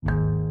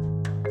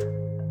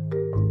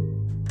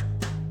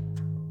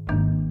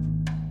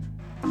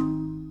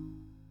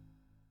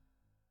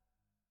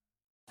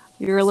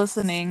You're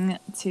listening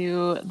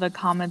to the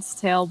Comet's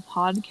Tale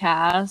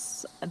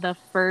podcast, the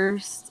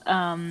first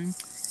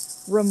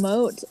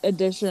remote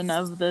edition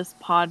of this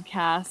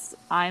podcast.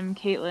 I'm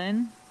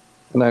Caitlin,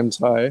 And I'm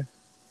Ty.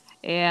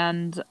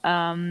 and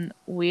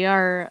we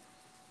are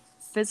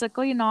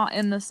physically not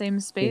in the same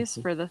space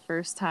for the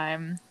first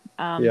time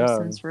Yeah,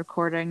 since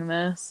recording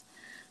this.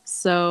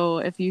 So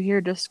if you hear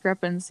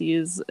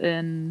discrepancies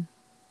in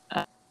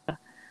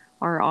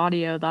our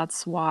audio,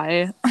 that's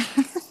why.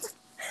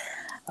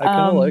 I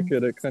kind of like um,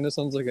 it. It kind of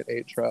sounds like an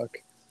 8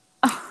 track.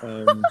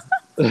 Um,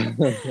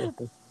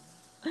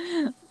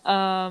 yeah,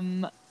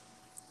 um,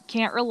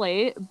 can't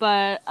relate,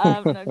 but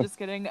no, just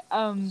kidding.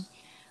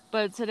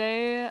 But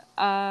today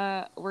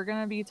we're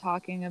gonna be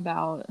talking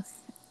about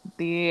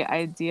the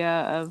idea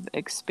of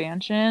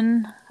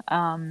expansion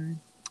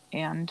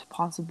and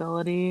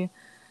possibility.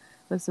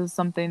 This is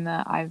something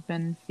that I've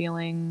been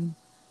feeling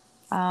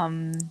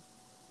um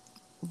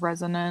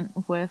resonant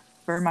with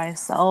for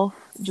myself,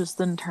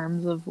 just in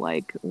terms of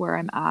like where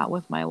I'm at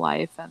with my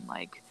life, and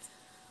like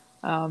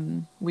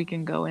we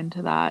can go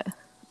into that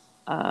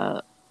uh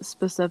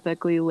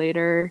specifically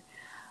later.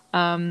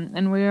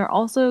 And we are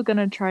also going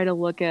to try to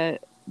look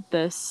at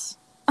this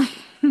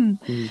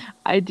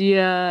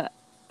idea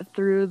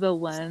through the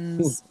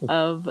lens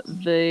of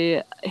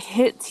the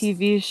hit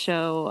TV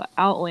show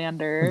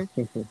Outlander,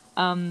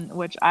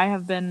 which I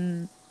have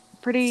been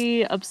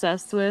pretty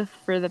obsessed with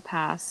for the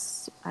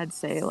past, I'd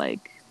say,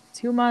 like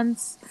 2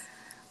 months.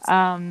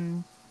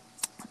 Um,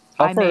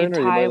 how I far made in are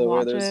you, by Ty the way?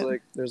 watch There's it.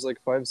 like there's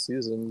like 5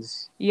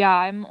 seasons. Yeah,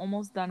 I'm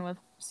almost done with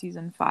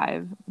season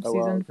five. Oh wow,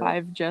 Season okay.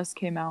 five just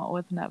came out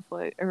with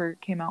Netflix, or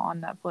came out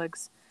on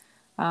Netflix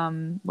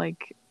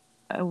like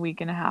a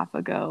week and a half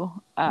ago,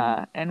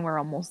 Mm. and we're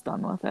almost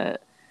done with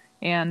it.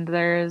 And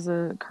there is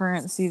a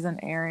current season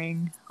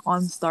airing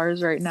on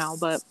Stars right now,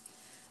 but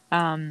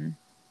um,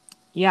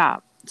 yeah.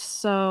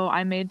 So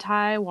I made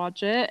Ty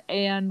watch it,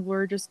 and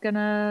we're just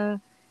gonna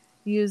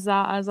use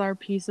that as our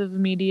piece of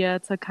media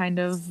to kind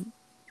of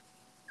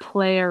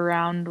play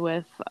around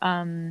with.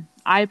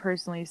 I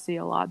personally see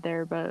a lot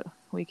there, but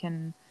we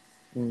can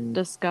Mm.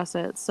 discuss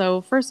it.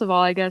 So first of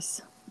all, I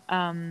guess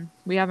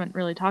we haven't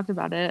really talked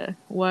about it.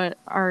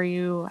 How are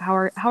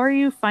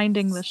you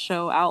finding the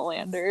show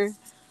Outlander?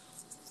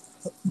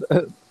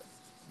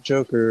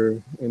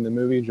 Joker in the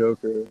movie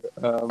Joker.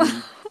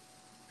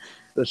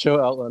 The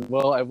show Outland.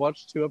 Well, I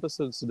watched 2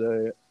 episodes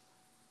today.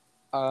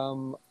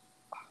 Um,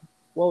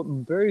 well,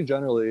 very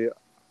generally,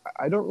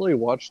 I don't really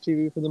watch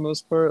TV for the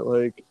most part.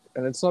 Like,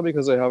 and it's not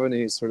because I have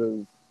any sort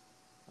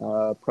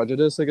of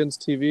prejudice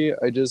against TV.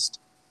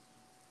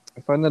 I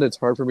find that it's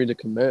hard for me to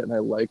commit, and I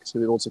like to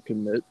be able to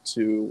commit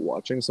to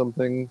watching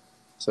something.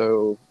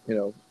 So,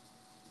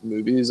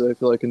 movies, I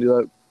feel I can do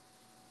that,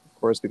 of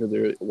course, because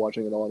they're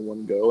watching it all in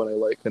one go, and I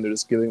like kind of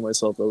just giving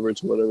myself over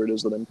to whatever it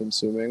is that I'm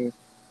consuming.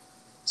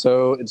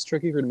 So it's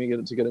tricky for me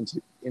to get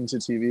into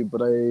TV,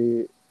 but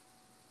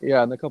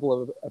yeah, in a couple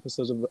of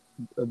episodes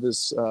of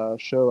this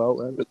show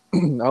Outlander,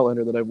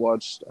 Outlander that I've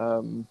watched,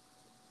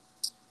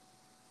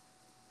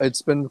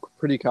 it's been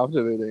pretty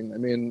captivating. I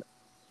mean,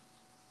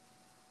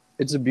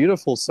 it's a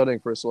beautiful setting.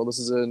 First of all, this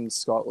is in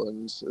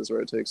Scotland, is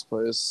where it takes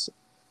place.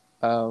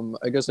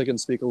 I guess I can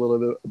speak a little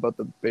bit about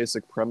the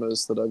basic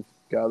premise that I've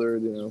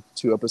gathered,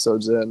 2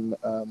 episodes in.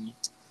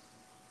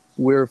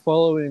 We're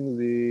following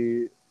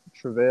the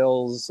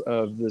travails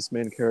of this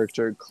main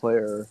character,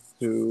 Claire,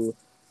 who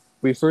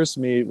we first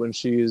meet when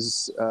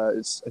it's,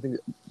 I think,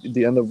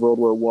 the end of World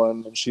War I,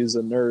 and she's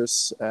a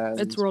nurse It's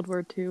and World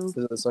War II,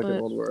 in the Second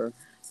but World War.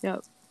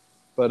 yep.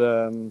 But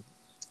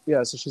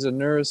yeah, so she's a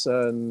nurse,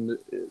 and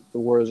the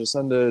war has just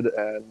ended,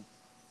 and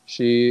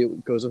she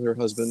goes with her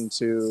husband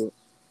to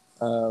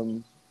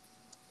um,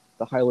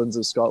 the Highlands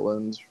of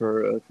Scotland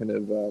for a kind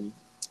of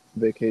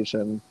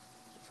vacation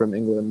from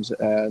England.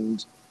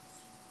 And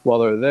while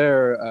they're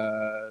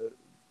there,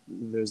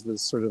 there's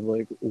this sort of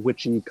like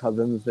witchy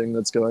coven thing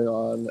that's going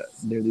on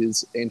near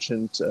these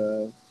ancient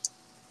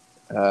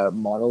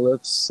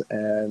monoliths,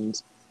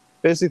 and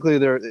basically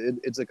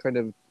it's a kind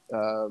of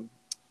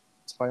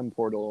time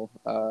portal,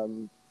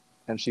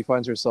 and she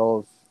finds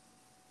herself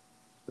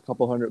a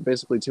couple hundred,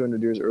 basically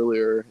 200 years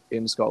earlier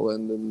in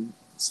Scotland, and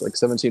it's like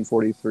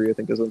 1743, I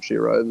think, is when she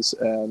arrives,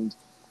 and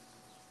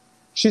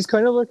she's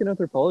kind of like an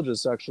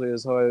anthropologist, actually,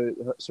 is how I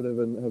sort of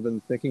have been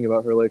thinking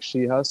about her. Like,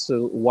 she has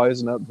to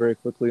wisen up very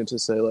quickly and to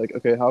say, like,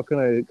 okay, how can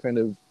I kind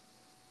of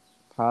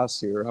pass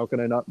here? How can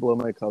I not blow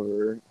my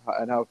cover?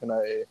 And how can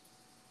I,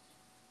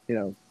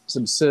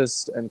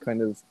 subsist and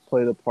kind of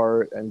play the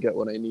part and get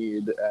what I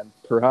need? And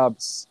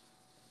perhaps,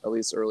 at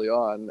least early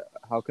on,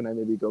 how can I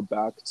maybe go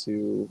back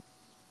to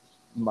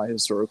my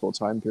historical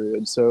time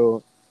period?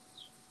 So,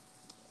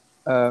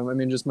 I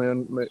mean, just my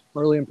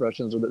early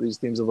impressions are that these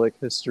themes of like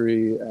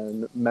history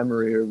and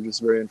memory are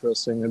just very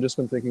interesting. I've just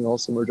been thinking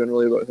also more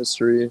generally about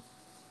history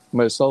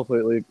myself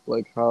lately,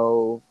 like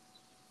how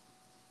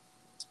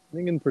I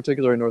think in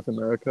particular in North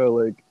America,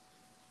 like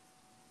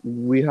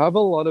we have a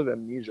lot of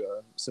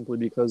amnesia simply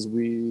because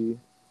we,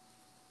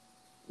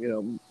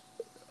 I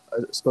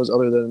suppose,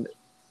 other than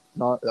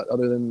not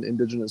other than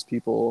indigenous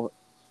people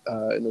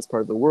in this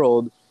part of the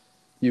world,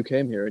 you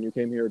came here, and you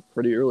came here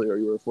pretty early, or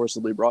you were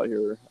forcibly brought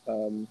here,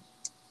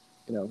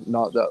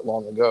 not that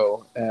long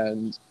ago.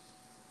 And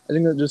I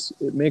think that just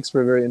it makes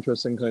for a very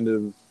interesting kind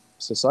of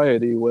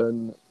society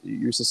when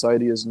your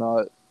society is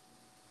not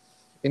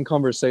in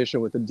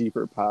conversation with a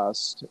deeper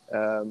past.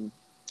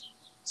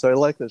 So I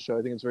like this show.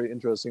 I think it's very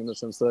interesting in the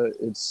sense that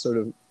it's sort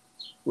of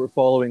we're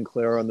following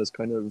Claire on this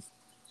kind of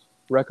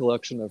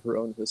recollection of her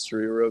own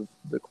history or of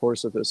the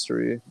course of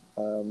history.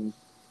 Um,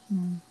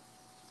 Mm.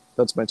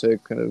 that's my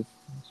take, kind of off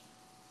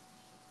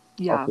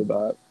Yeah. the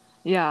bat.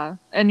 Yeah.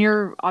 And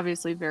you're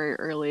obviously very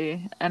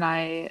early, and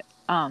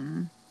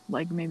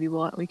like maybe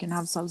we can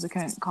have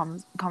subsequent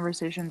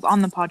conversations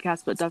on the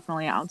podcast, but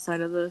definitely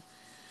outside of the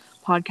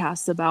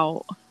podcast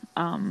about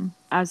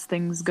as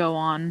things go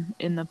on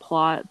in the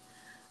plot.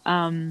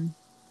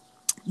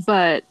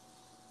 But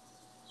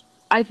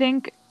I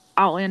think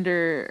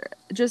Outlander,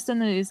 just in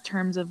these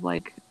terms of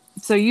like,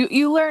 so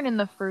you learn in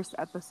the first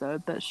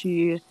episode that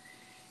she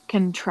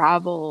can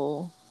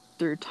travel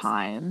through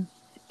time,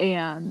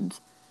 and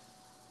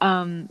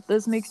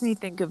this makes me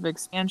think of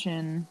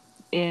expansion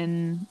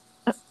in,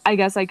 I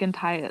guess I can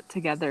tie it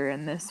together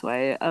in this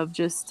way of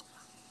just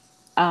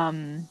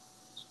um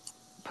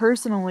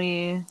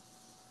personally,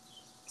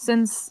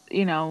 since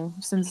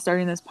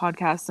starting this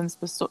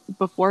podcast,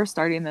 before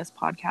starting this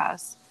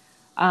podcast,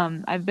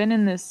 I've been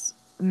in this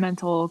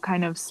mental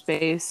kind of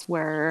space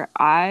where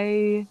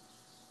I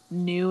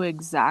knew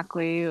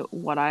exactly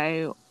what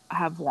I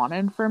have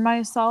wanted for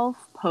myself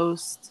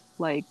post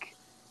like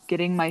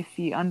getting my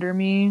feet under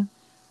me.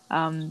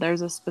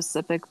 There's a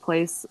specific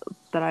place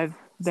that I've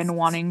been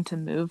wanting to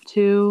move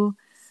to.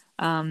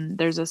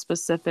 There's a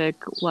specific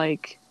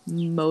like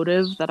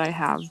motive that I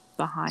have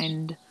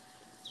behind,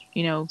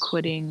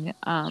 quitting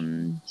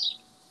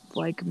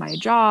like my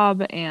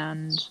job,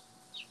 and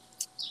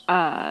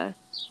uh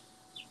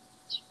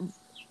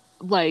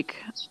like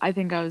I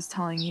think I was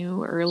telling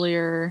you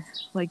earlier,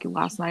 like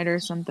last night or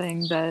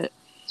something, that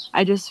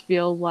I just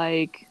feel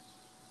like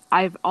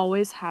I've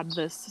always had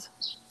this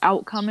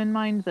outcome in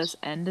mind, this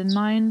end in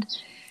mind,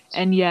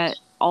 and yet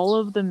all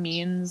of the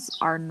means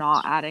are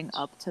not adding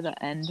up to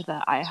the end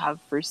that I have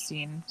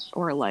foreseen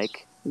or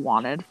like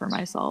wanted for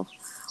myself.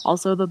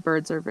 Also, the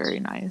birds are very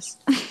nice.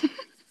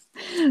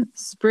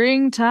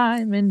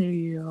 Springtime in New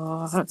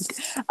York.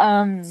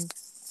 Um,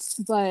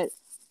 but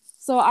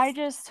so I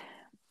just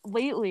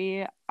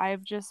lately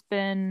I've just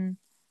been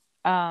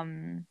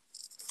um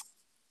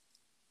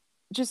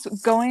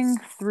just going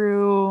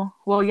through,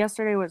 well,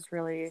 yesterday was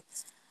really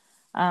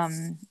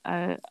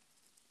a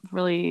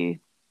really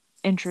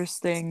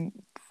interesting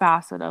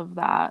facet of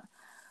that.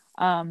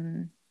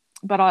 Um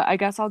but I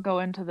guess I'll go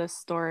into this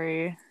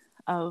story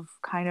of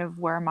kind of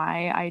where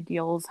my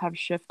ideals have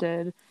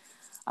shifted,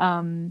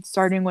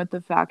 starting with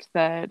the fact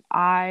that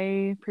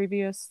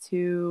previous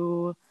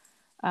to,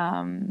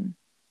 um,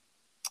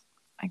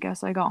 I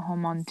guess I got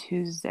home on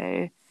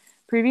Tuesday.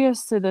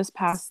 Previous to this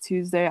past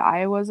Tuesday,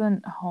 I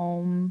wasn't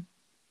home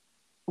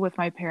with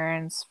my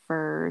parents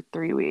for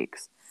 3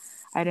 weeks.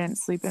 I didn't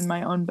sleep in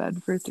my own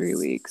bed for 3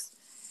 weeks.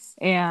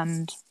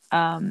 And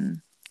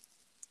um,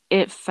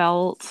 it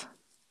felt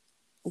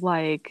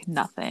like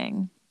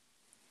nothing.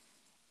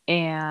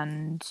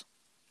 And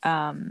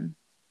um,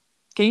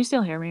 can you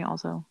still hear me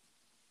also?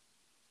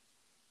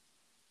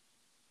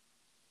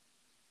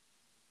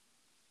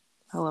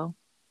 Hello?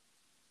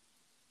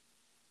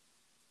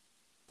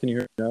 Can you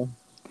hear me now?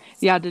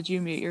 Yeah, did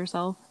you mute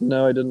yourself?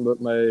 No, I didn't,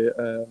 but my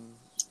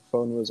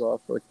phone was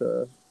off. Like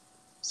the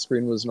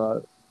screen was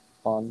not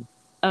on.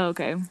 Oh,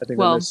 okay. I think that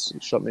Well,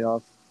 might shut me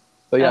off.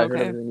 But yeah, I heard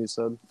okay. everything you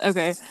said.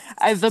 Okay.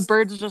 The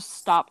birds just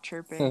stopped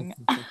chirping.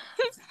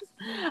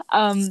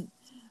 um,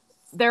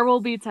 there will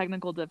be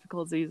technical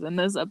difficulties in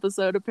this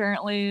episode,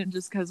 apparently,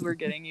 just because we're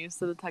getting used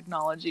to the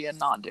technology and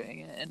not doing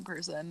it in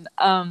person.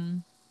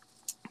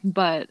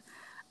 But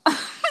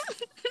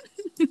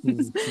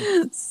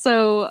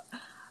so,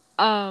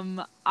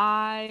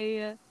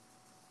 I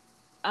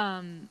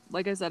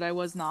like I said, I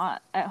was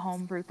not at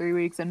home for 3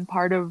 weeks, and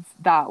part of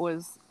that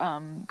was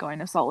going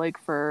to Salt Lake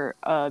for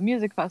a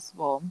music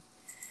festival.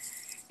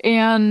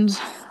 And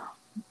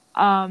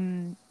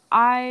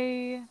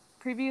I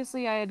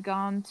previously I had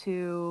gone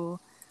to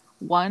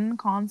one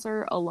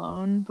concert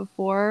alone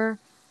before,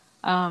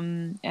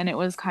 and it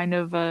was kind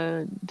of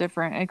a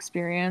different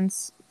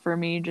experience for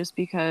me just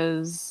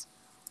because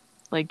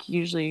like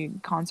usually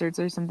concerts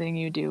are something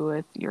you do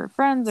with your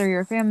friends or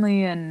your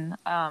family, and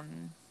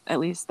at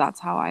least that's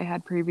how I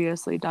had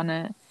previously done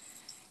it.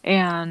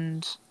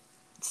 And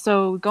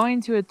so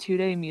going to a 2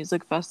 day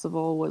music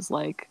festival was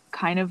like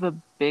kind of a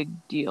big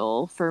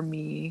deal for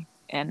me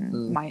and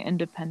Mm. my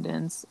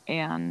independence.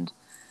 And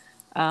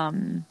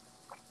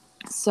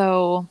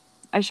so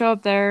I show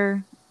up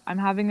there, I'm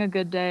having a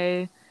good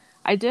day.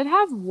 I did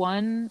have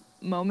one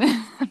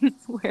moment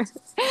where,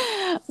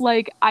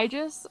 like, I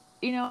just,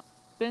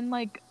 been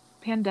like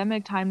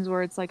pandemic times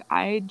where it's like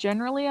I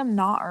generally am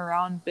not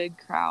around big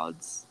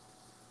crowds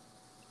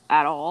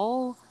at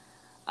all.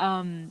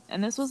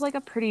 And this was like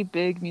a pretty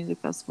big music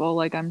festival.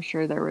 Like I'm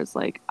sure there was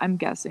like I'm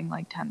guessing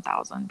like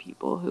 10,000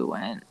 people who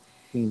went.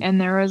 Mm,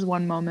 And there was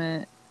one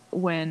moment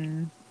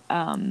when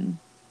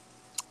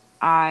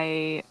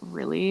I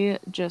really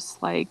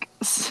just like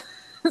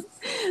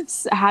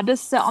had to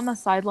sit on the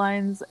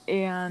sidelines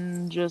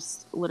and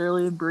just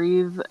literally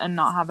breathe and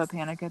not have a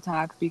panic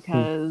attack mm,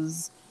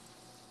 because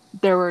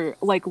there were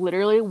like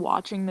literally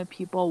watching the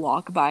people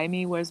walk by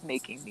me was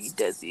making me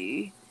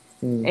dizzy.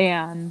 mm,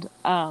 And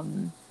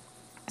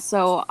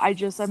so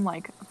I'm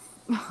like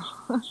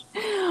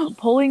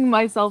pulling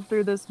myself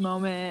through this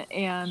moment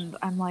and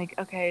I'm like,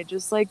 okay,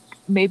 just like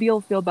maybe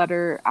you'll feel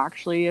better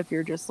actually if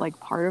you're just like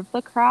part of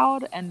the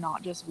crowd and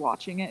not just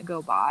watching it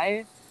go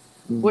by,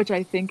 mm, which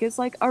I think is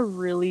like a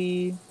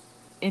really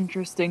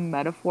interesting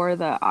metaphor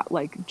that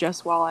like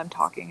just while I'm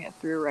talking it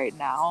through right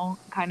now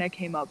kind of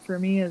came up for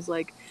me is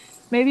like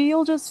maybe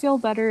you'll just feel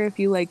better if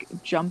you like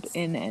jump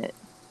in it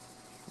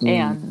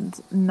mm, and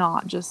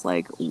not just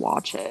like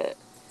watch it.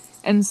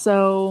 And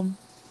so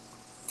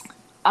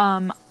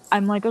um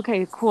I'm like,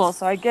 okay, cool.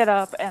 So I get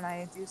up and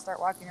I do start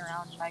walking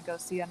around and I go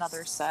see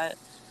another set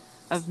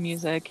of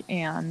music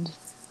and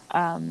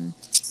um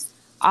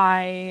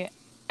I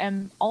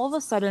am all of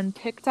a sudden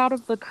picked out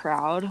of the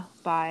crowd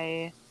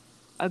by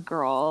a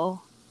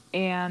girl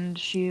and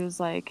she was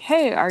like,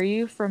 "Hey, are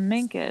you from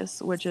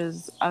Memphis, which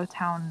is a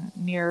town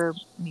near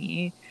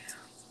me,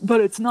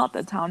 but it's not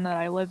the town that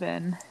I live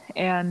in."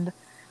 And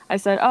I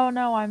said, "Oh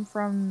no, I'm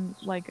from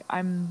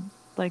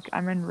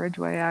I'm in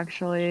Ridgeway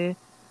actually.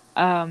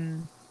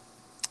 Um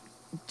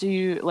do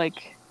you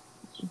like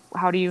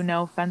how do you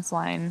know fence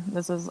line?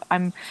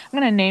 I'm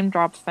gonna name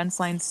drop fence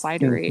line mm,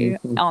 cidery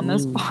mm, on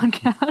this mm.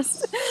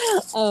 podcast.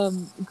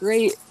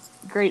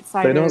 Great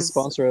They don't ciders,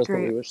 sponsor us, but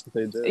we great. wish that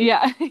they did.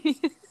 Yeah.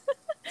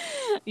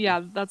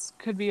 Yeah, that's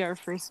could be our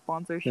first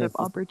sponsorship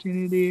Mhm,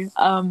 opportunity.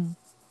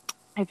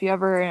 If you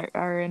ever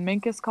are in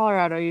Memphis,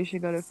 Colorado, you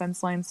should go to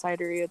Fence Line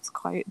Cidery. It's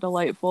quite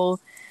delightful.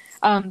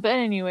 But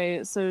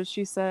anyway, so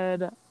she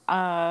said,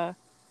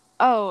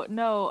 oh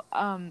no,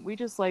 we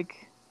just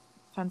like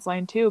Fence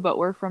Line too, but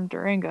we're from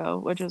Durango,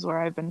 which is where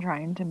I've been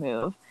trying to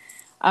move."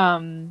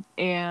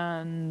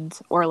 And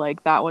or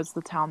like that was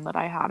the town that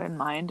I had in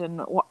mind.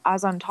 And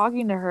as I'm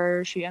talking to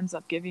her, she ends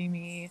up giving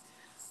me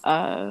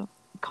uh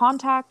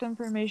contact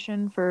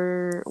information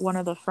for one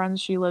of the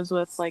friends she lives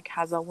with, like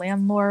has a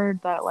landlord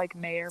that like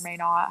may or may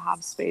not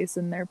have space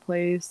in their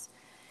place.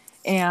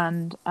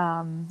 And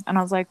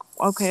I was like,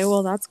 okay,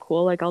 well that's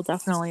cool, like I'll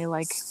definitely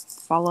like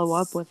follow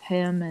up with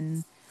him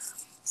and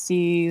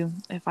see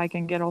if I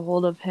can get a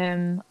hold of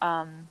him.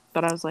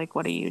 But I was like,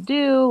 what do you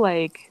do,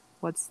 like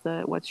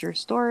what's your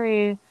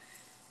story?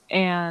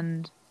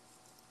 And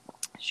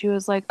she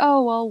was like,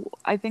 "Oh, well,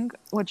 I think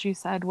what she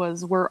said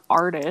was we're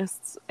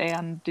artists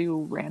and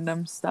do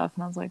random stuff."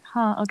 And I was like,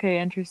 "Huh, okay,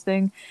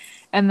 interesting."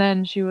 And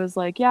then she was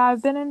like, "Yeah,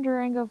 I've been in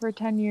Durango for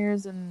 10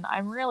 years and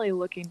I'm really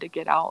looking to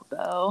get out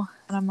though."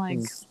 And I'm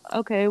mm, like,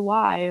 "Okay,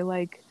 why?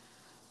 Like,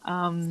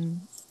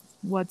 um,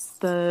 what's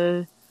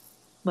the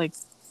like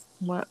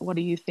what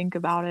do you think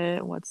about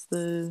it? What's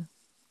the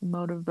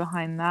motive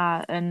behind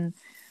that?" And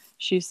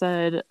she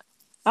said,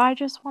 "I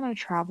just want to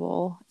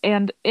travel."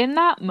 And in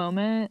that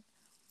moment,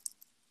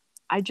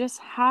 I just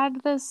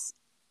had this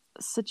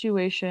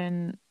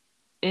situation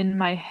in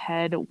my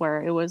head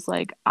where it was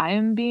like I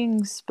am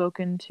being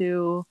spoken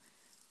to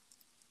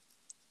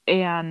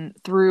and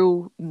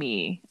through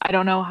me. I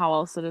don't know how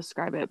else to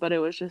describe it, but it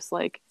was just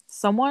like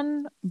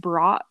someone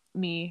brought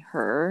me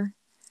her,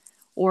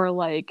 or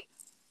like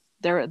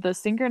there the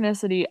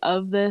synchronicity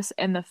of this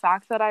and the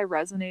fact that I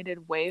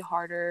resonated way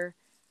harder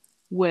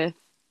with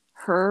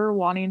her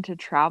wanting to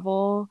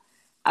travel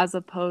as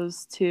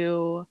opposed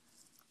to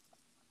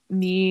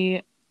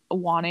me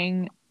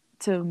wanting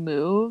to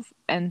move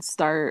and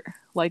start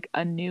like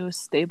a new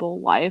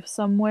stable life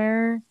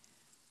somewhere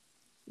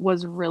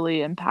was really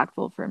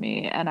impactful for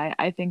me. And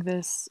I think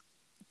this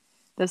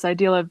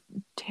idea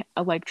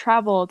of like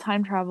travel,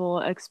 time travel,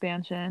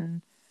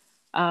 expansion,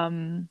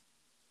 um,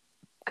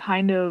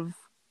 kind of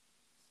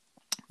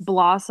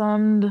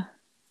blossomed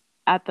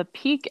at the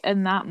peak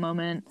in that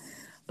moment.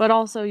 But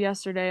also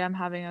yesterday, I'm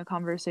having a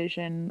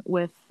conversation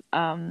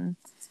um,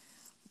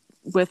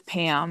 with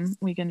Pam.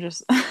 We can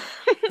just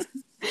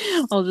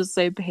I'll just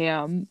say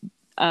Pam.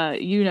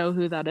 You know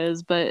who that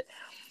is, but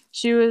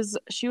she was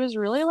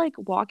really like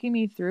walking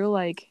me through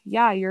like,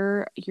 yeah,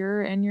 you're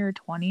in your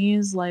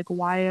 20s, like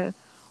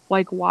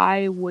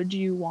why would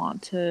you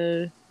want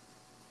to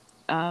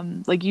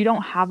like you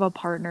don't have a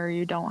partner,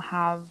 you don't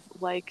have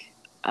like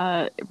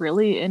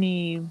really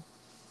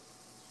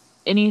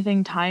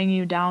anything tying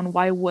you down.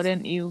 Why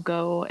wouldn't you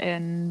go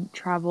and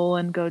travel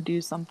and go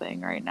do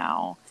something right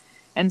now?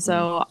 And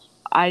mm, so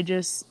I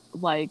just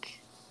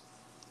like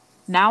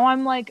now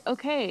I'm like,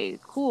 okay,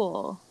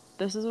 cool.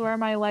 This is where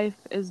my life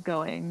is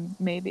going,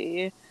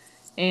 maybe.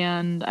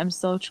 And I'm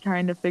still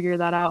trying to figure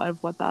that out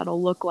of what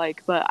that'll look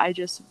like, but I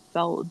just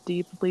felt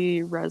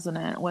deeply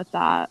resonant with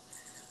that.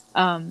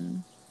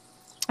 Um,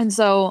 and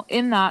so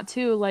in that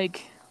too,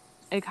 like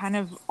it kind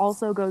of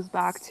also goes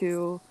back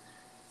to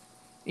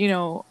you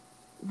know,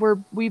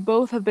 we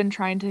both have been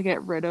trying to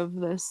get rid of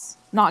this,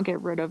 not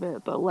get rid of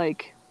it, but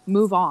like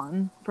move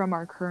on from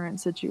our current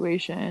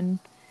situation.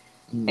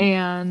 Mm.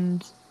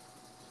 And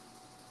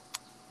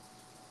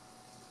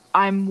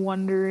I'm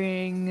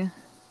wondering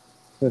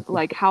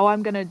like how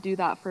I'm going to do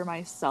that for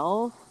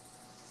myself,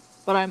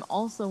 but I'm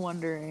also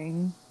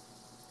wondering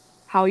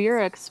how your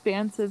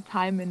expansive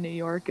time in New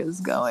York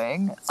is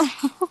going.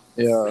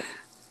 Yeah.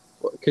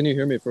 Well, can you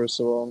hear me first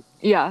of all?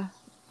 Yeah.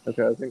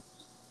 Okay, I think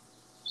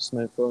just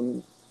my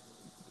phone,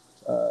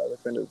 the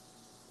kind of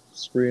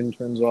screen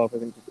turns off. I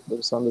think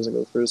the sound doesn't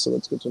go through, so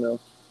that's good to know.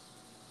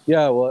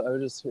 Yeah, well, I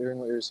was just hearing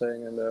what you're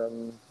saying,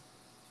 and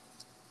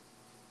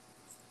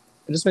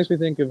it just makes me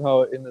think of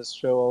how in this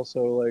show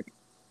also, like,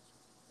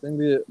 I think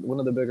one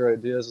of the bigger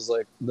ideas is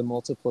like the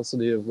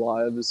multiplicity of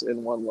lives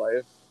in one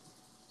life,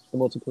 the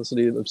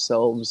multiplicity of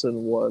selves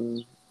in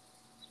one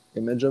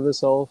image of a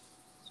self.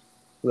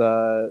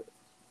 That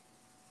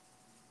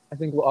I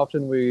think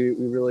often we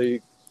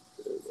really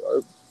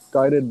are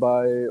guided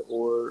by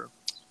or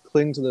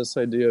cling to this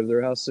idea of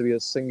there has to be a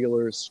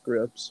singular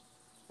script,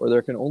 or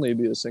there can only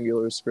be a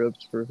singular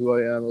script for who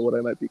I am or what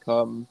I might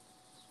become,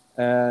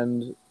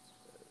 and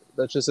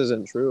that just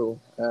isn't true.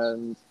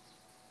 And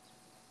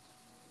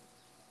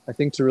I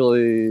think to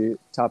really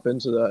tap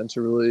into that and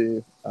to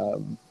really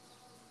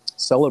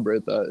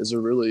celebrate that is a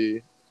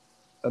really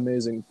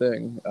amazing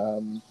thing.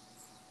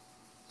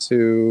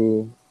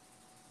 To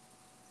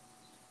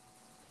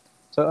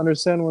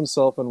understand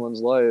oneself and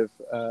one's life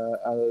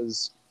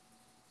as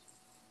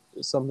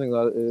something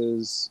that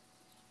is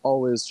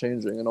always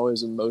changing and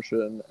always in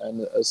motion,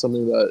 and as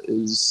something that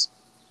is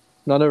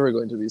not ever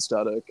going to be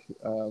static.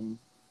 And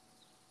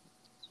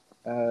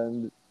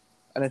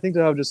I think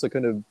to have just a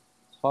kind of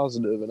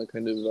positive and a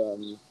kind of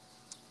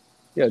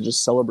yeah,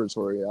 just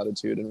celebratory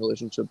attitude and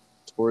relationship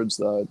towards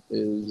that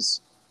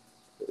is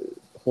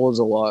holds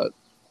a lot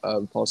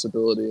of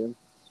possibility.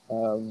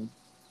 Um,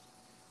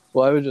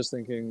 well, I was just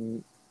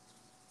thinking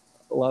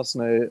last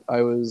night. I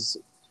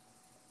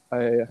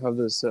have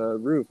this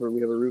roof, or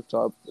we have a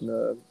rooftop in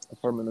the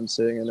apartment I'm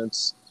staying in. I'm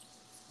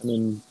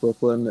in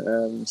Brooklyn,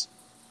 and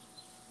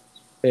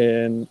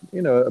in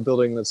a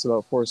building that's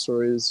about 4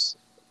 stories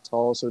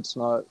tall, so it's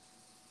not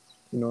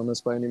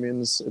enormous by any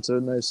means. It's a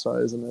nice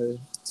size, and I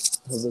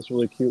have this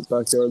really cute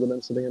backyard that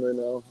I'm sitting in right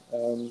now.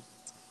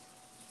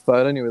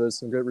 But anyway, there's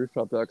some great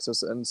rooftop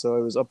access, and so I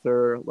was up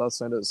there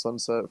last night at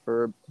sunset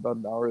for about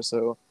an hour or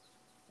so,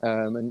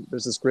 and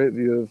there's this great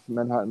view of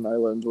Manhattan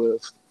Island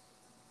with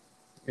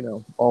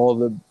all of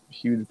the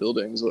huge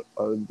buildings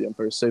of the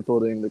Empire State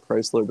Building, the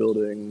Chrysler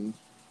Building,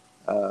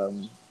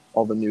 um,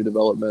 all the new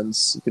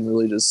developments. You can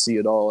really just see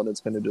it all, and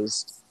it's kind of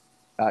just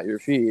at your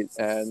feet.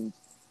 And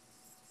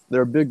there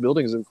are big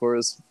buildings, of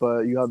course,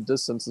 but you have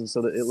distance, and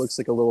so that it looks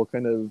like a little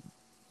kind of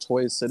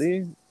toy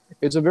city.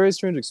 It's a very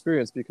strange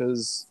experience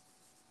because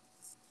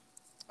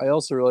I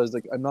also realized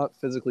like I'm not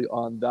physically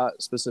on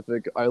that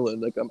specific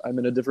island. Like I'm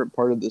in a different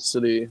part of the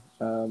city,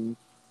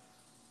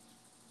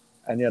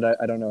 and yet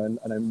I don't know,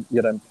 and I'm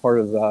part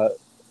of that.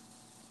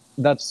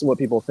 That's what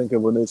people think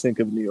of when they think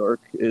of New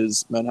York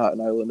is Manhattan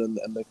Island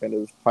and the kind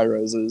of high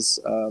rises.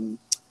 And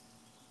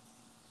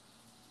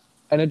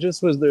it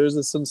just was there's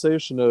a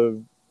sensation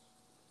of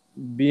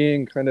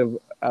being kind of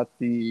at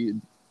the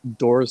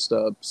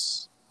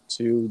doorsteps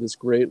to this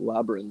great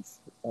labyrinth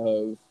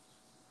of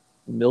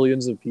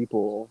millions of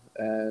people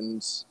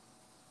and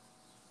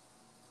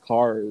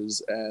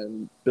cars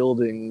and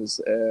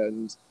buildings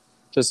and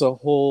just a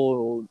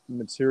whole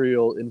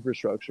material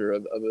infrastructure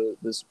of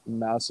this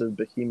massive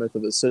behemoth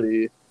of a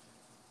city.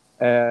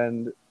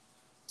 And I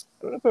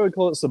don't know if I would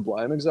call it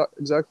sublime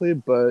exactly,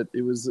 but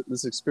it was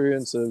this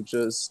experience of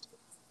just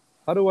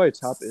how do I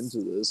tap into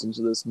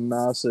this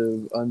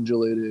massive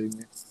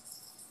undulating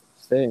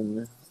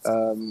thing?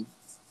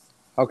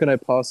 How can I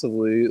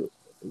possibly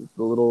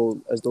the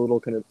little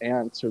kind of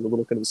ant or the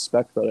little kind of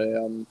speck that I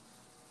am,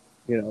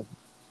 you know,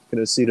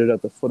 kind of seated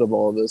at the foot of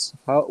all of this?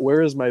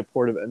 Where is my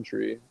port of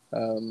entry?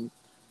 I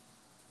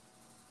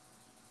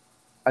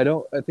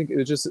don't. I think it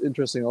was just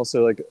interesting.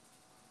 Also, like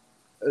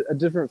a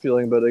different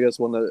feeling, but I guess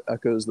one that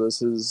echoes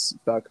this is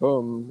back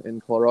home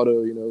in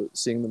Colorado.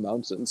 Seeing the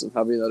mountains and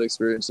having that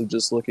experience of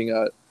just looking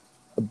at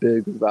a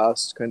big,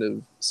 vast kind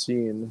of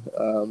scene.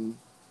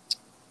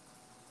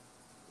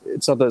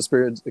 It's not that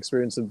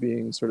experience of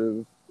being sort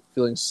of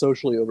feeling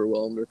socially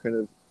overwhelmed or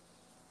kind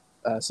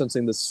of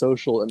sensing the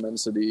social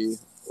immensity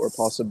or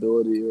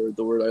possibility, or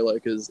the word I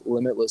like is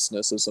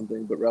limitlessness of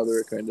something, but rather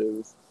a kind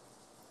of,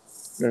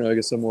 I don't know, I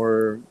guess a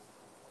more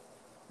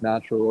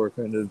natural or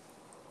kind of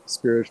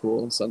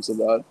spiritual sense of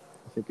that.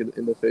 I think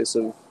in the face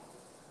of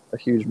a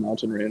huge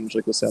mountain range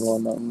like the San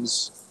Juan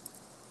Mountains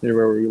near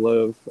where we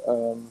live.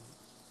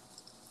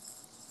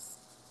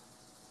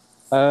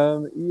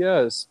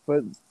 Yes,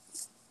 but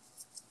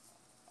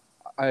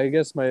I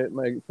guess my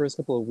first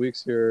couple of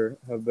weeks here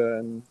have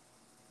been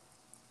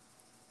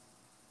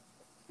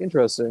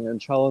interesting and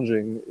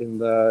challenging in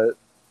that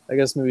I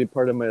guess maybe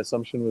part of my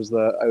assumption was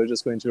that I was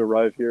just going to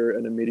arrive here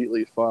and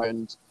immediately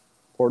find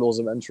portals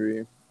of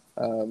entry.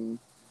 Um,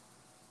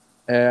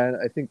 And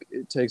I think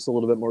it takes a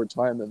little bit more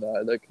time than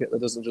that. That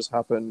doesn't just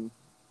happen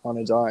on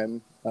a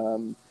dime.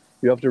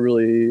 You have to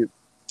really,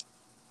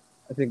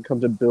 I think, come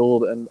to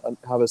build and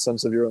have a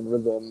sense of your own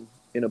rhythm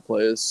in a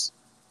place,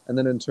 and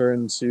then in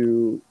turn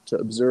to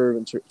observe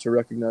and to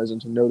recognize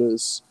and to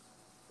notice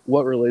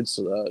what relates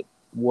to that,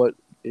 what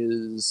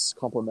is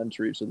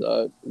complementary to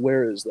that,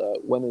 where is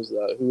that, when is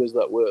that, who is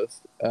that with,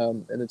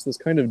 and it's this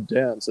kind of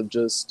dance of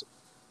just,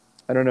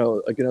 I don't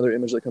know, like another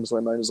image that comes to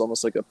my mind is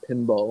almost like a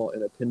pinball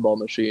in a pinball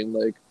machine,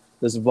 like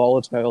this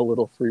volatile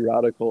little free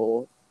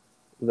radical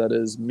that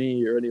is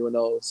me or anyone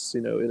else,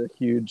 in a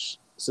huge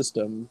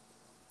system,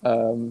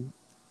 um,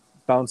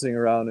 bouncing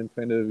around and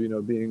kind of,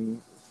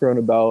 being thrown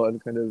about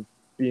and kind of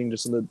being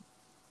just in the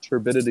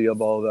turbidity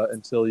of all of that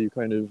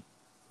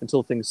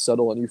until things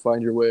settle and you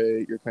find your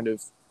way, your kind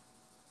of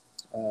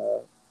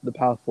the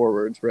path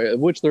forwards, right? Of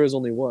which there is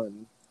only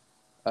one.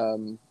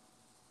 Um,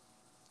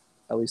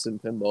 at least in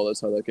pinball,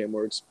 that's how that game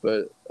works.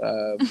 But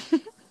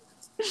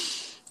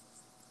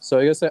so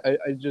I guess I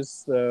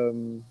just I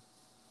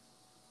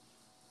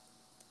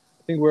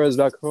think whereas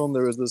back home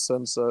there was this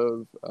sense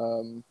of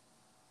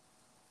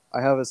I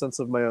have a sense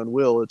of my own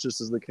will. It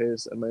just is the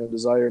case, and my own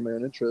desire, my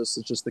own interests.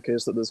 It's just the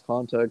case that this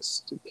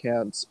context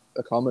can't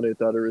accommodate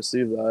that or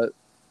receive that.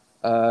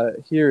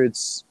 Here,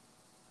 it's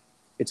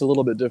a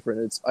little bit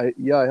different. I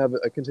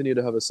continue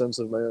to have a sense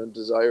of my own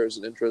desires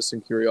and interests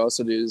and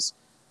curiosities,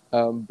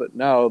 but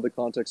now the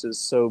context is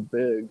so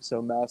big, so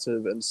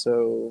massive, and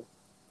so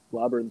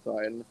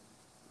labyrinthine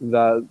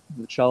that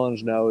the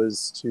challenge now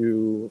is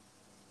to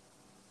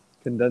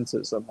condense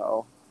it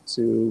somehow,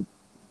 to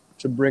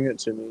to bring it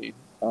to me,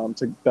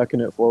 to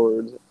beckon it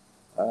forward,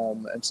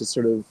 and to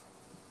sort of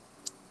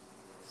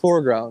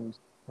foreground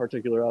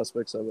particular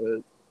aspects of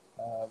it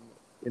um,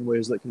 in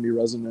ways that can be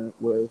resonant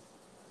with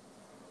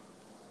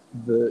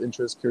the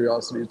interests,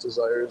 curiosities,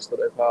 desires that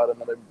I've had and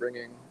that I'm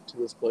bringing to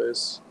this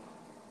place.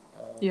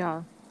 Um,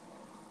 Yeah.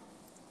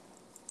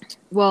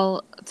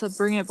 Well, to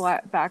bring it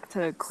back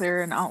to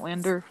Claire and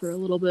Outlander for a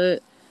little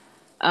bit,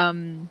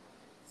 um,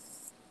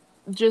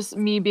 just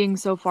me being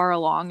so far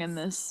along in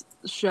this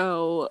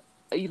show,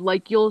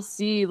 like you'll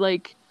see,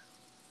 like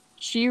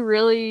she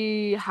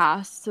really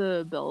has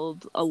to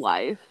build a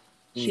life.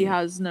 She mm,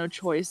 has no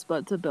choice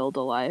but to build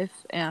a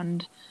life,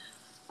 and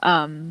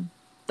um,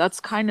 that's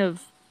kind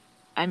of,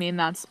 I mean,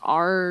 that's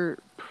our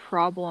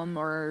problem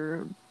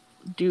or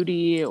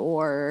duty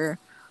or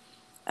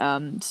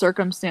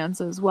circumstance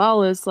as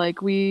well. Is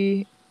like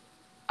we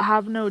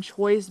have no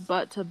choice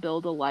but to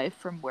build a life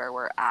from where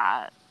we're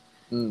at.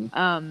 mm,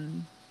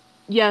 Um,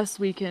 yes,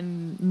 we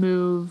can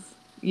move.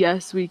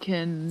 Yes, we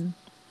can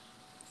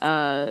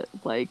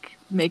like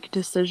make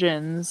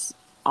decisions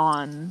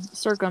on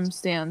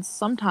circumstance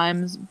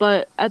sometimes,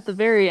 but at the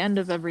very end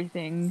of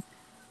everything,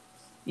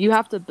 you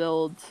have to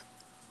build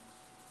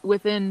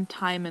within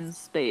time and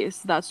space.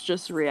 That's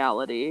just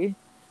reality.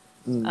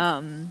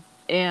 mm.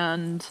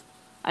 And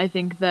I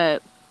think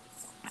that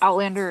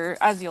Outlander,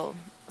 as you'll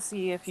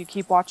see if you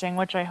keep watching,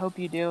 which I hope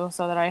you do,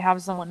 so that I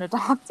have someone to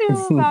talk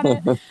to about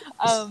it.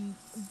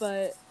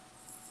 But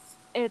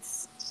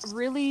it's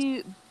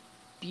really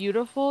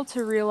beautiful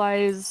to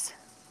realize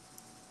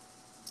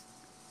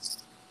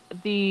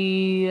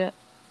the,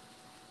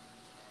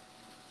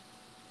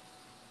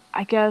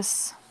 I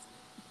guess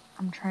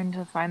I'm trying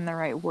to find the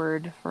right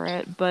word for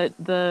it, but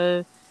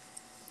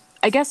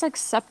I guess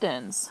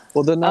acceptance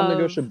Well, the of,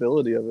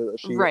 non-negotiability of it,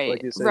 she, like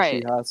right, you say, she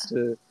right, has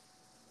to.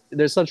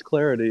 There's such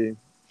clarity.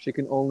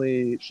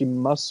 She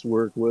must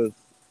work with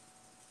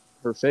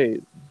her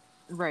fate.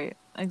 right,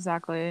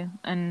 exactly.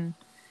 And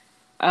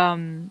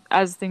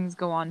as things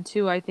go on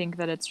too, I think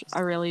that it's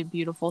a really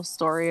beautiful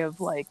story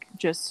of like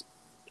just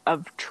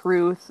of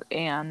truth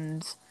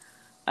and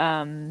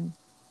um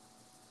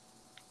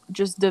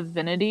just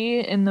divinity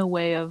in the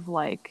way of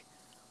like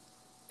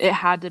it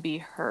had to be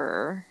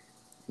her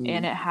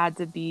and Mm, it had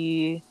to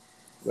be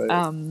right.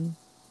 um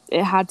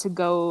it had to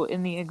go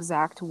in the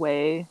exact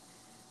way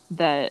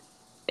that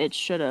it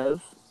should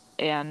have.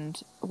 And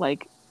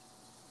like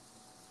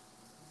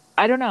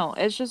I don't know,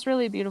 it's just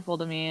really beautiful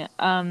to me.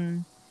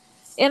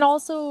 And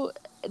also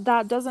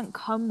that doesn't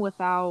come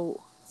without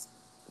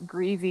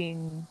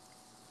grieving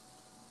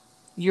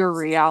your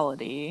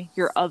reality,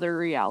 your other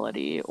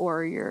reality,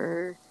 or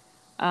your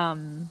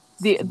Mm,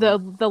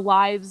 the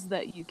lives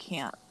that you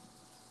can't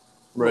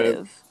right.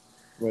 live.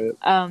 Right.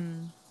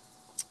 Um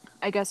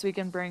I guess we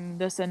can bring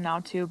this in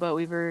now too, but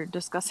we were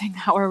discussing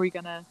how are we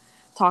gonna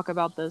talk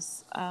about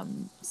this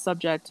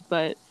subject.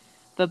 But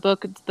the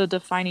book The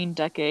Defining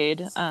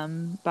Decade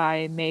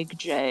by Meg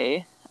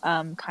J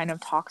kind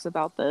of talks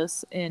about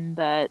this in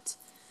that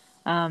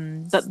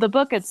the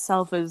book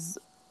itself is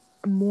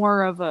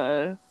more of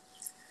a,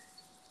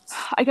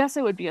 I guess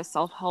it would be a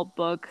self-help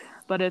book,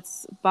 but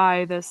it's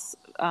by this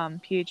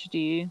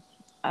PhD,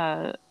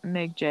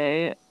 Meg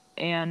J,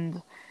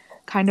 and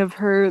kind of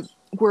her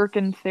work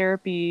in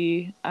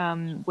therapy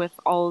with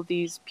all of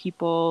these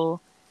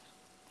people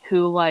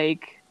who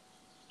like,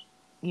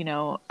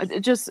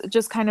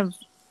 just kind of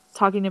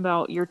talking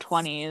about your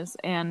 20s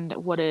and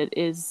what it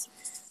is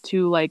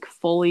to like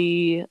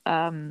fully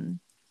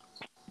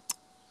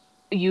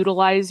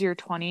utilize your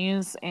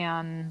 20s,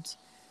 and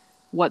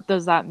what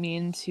does that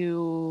mean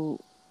to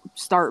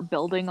start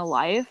building a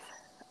life.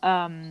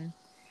 Um,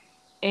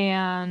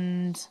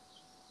 and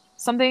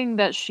something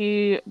that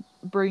she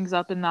brings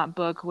up in that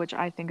book, which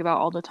I think about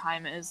all the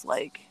time, is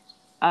like,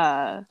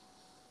 uh,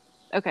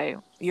 okay,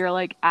 you're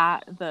like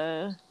at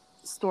the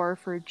store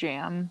for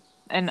jam.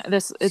 And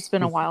this, it's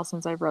been a while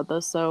since I've read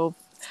this, so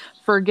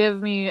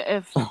forgive me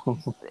if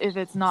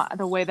it's not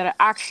the way that it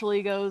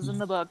actually goes in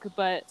the book,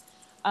 but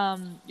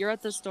you're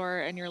at the store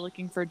and you're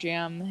looking for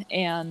jam,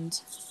 and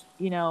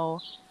you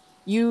know,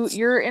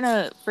 you're in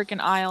a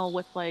freaking aisle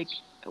with like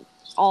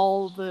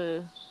all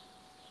the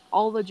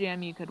all the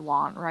jam you could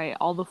want, right?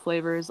 All the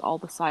flavors, all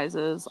the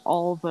sizes,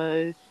 um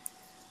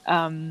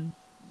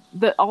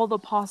all the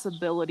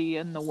possibility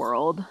in the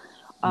world.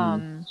 Mm.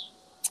 Um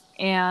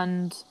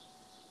and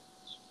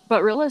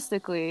but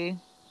realistically,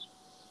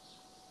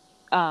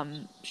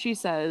 she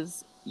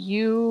says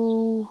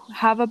you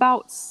have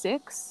about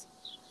 6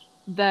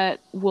 that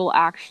will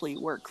actually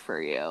work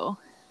for you.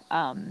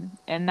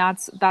 And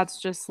that's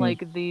just Mm.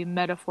 like the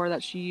metaphor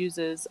that she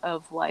uses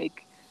of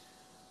like,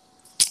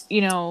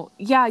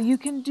 yeah, you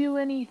can do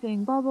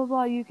anything, blah blah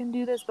blah, you can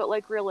do this, but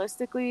like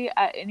realistically,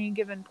 at any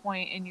given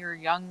point in your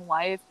young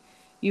life,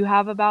 you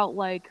have about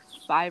like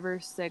 5 or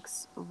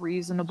 6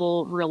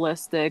 reasonable,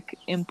 realistic,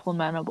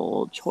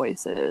 implementable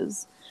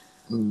choices.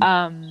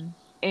 Mm.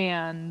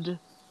 And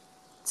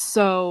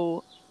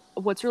so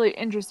what's really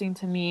interesting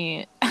to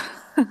me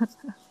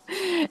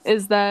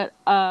is that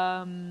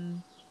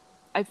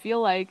I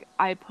feel like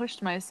I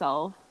pushed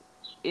myself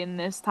in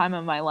this time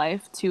of my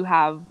life to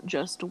have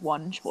just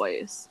one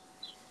choice.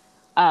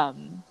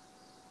 Um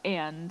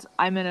and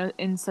I'm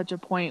in such a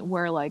point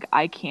where like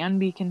I can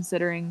be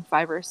considering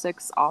 5 or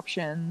 6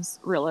 options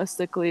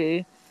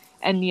realistically,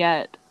 and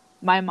yet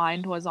my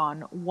mind was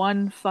on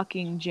one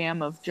fucking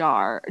jam of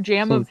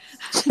jam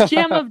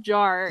of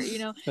jar,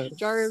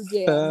 jar of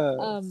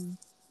jam,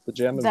 The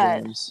jam of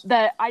that jams.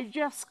 I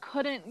just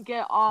couldn't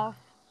get off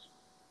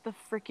the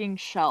freaking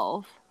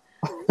shelf.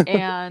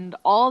 And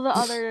all the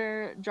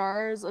other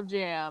jars of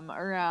jam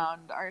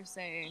around are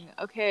saying,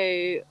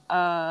 okay,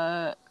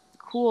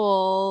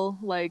 cool,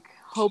 like,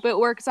 hope it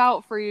works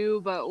out for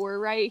you, but we're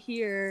right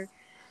here.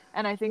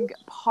 And I think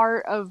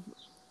part of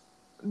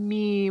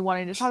me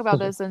wanting to talk about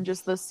this and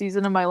just this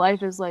season of my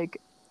life is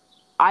like,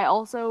 I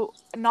also,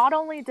 not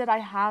only did I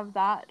have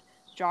that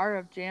jar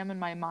of jam in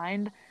my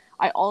mind,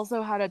 I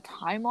also had a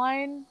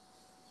timeline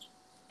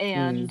Mm.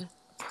 and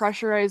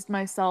pressurized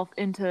myself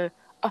into,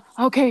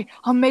 okay,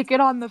 I'll make it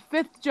on the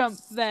 5th jump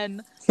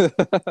then.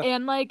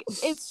 And like,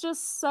 it's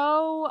just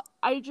so,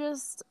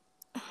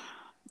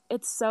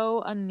 it's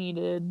so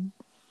unneeded.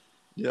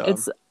 Yeah.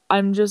 It's,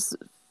 I'm just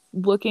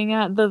looking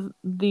at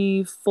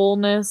the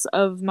fullness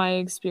of my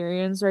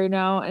experience right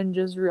now and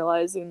just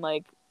realizing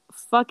like,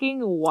 fucking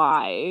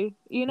why,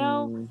 Mm. You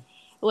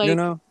like,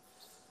 know?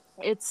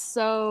 it's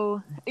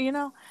so,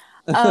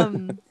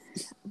 um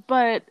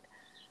but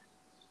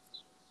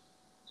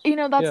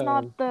that's Yeah.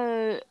 not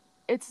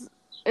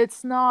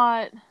it's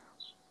not.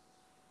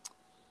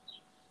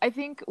 I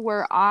think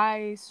where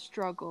I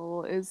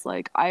struggle is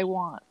like, I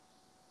want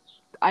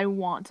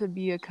to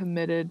be a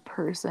committed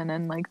person,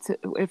 and like,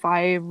 if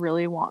I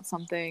really want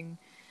something,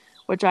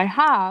 which I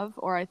have,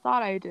 or I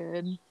thought I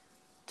did,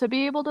 to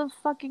be able to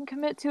fucking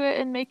commit to it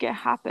and make it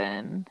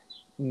happen.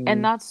 And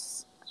Mm.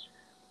 that's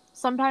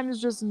sometimes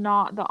just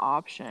not the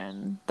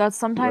option. That's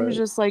sometimes Right.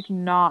 just like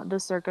not the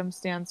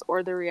circumstance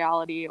or the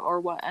reality or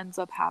what ends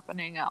up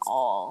happening at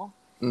all.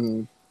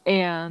 Mm.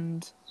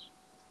 And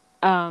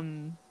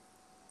um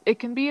it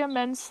can be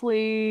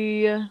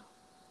immensely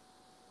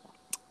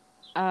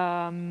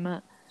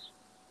um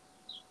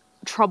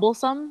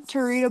troublesome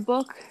to read a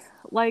book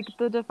like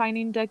The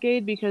Defining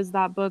Decade, because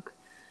that book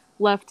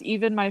left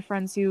even my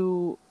friends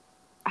who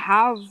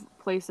have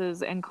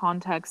places and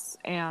contexts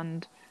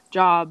and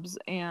jobs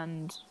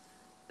and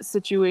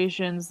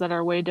situations that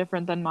are way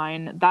different than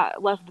mine,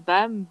 that left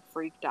them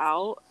freaked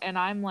out. And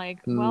I'm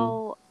like, Mm.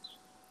 well,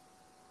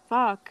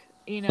 fuck,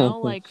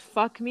 like,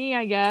 fuck me,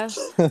 I guess.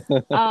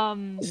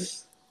 um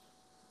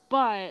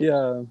but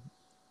Yeah.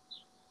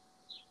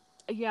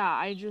 yeah,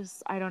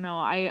 I don't know,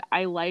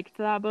 I liked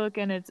that book,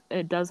 and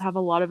it does have a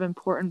lot of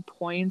important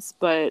points,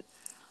 but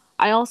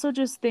I also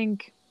just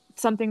think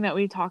something that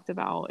we talked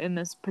about in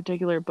this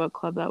particular book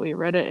club that we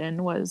read it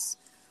in was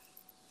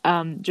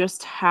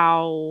just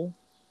how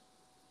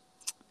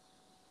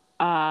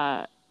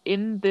uh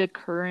in the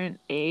current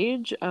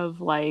age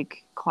of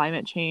like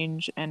climate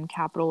change and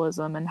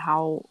capitalism, and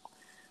how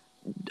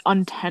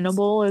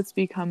untenable it's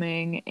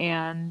becoming,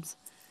 and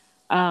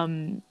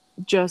um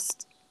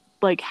just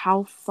like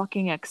how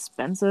fucking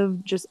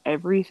expensive just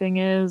everything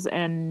is,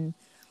 and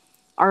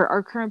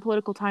our current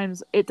political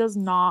times, it does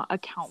not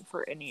account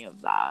for any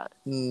of that.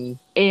 Mm.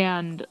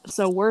 And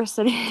so we're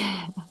sitting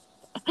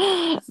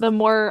the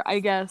more, I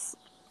guess,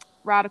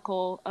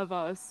 radical of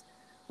us,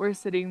 we're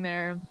sitting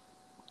there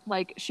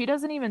like she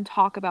doesn't even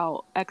talk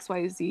about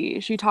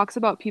XYZ. She talks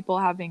about people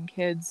having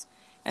kids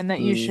and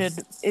that you Mm,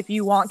 should, if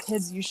you want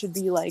kids, you should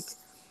be like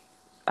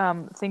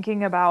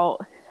thinking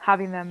about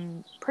having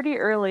them pretty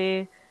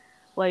early,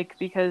 like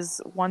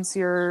because once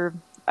you're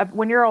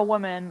when you're a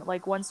woman,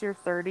 like once you're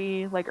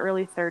 30, like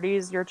early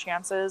 30s, your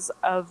chances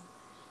of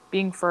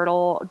being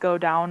fertile go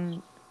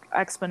down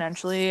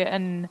exponentially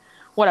and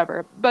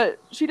whatever. But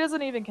she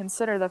doesn't even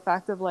consider the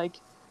fact of like,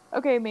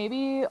 okay,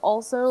 maybe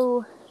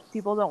also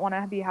people don't want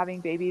to be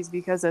having babies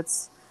because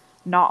it's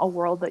not a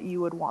world that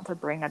you would want to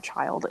bring a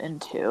child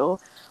into,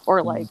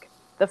 or mm, like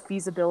the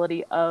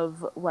feasibility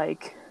of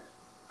like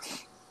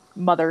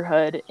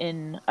motherhood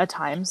in a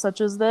time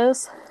such as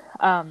this.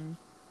 Um,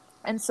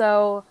 and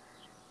so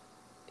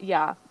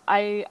yeah,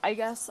 I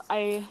guess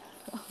I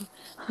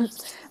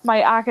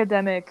my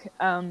academic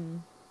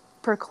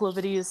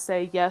proclivities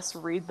say yes,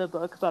 read the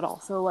book, but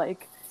also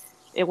like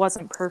it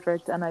wasn't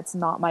perfect and it's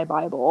not my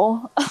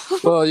Bible.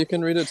 well, you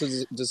can read it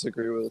to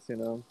disagree with, you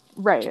know.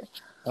 Right.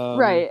 Um,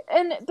 Right.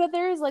 And but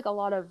there is like a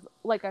lot of,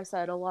 like I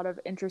said, a lot of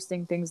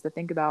interesting things to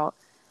think about.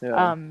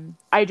 yeah.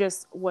 I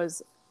just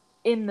was,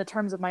 in the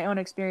terms of my own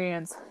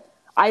experience,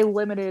 I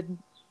limited,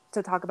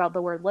 to talk about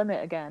the word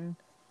limit again,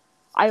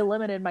 I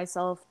limited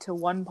myself to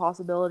one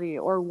possibility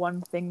or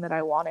one thing that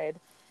I wanted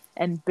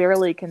and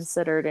barely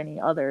considered any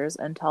others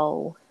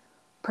until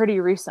pretty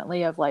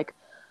recently of like,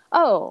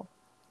 oh,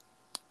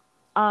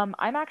 I'm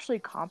actually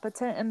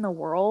competent in the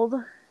world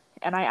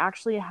and I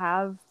actually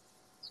have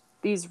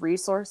these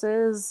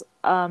resources.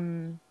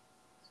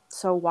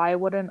 So why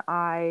wouldn't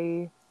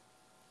I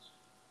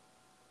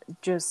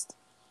just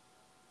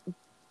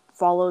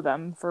follow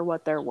them for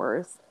what they're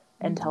worth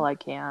until Mm, I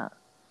can't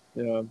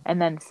yeah.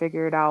 and then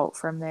figure it out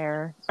from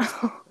there?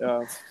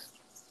 Yeah.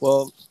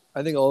 Well,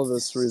 I think all of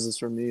this reasons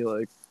for me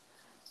like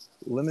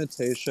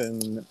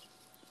limitation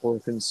or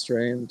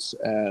constraint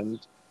and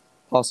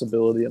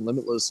possibility and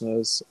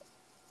limitlessness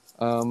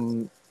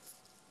um,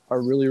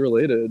 are really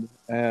related,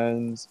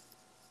 and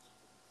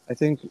I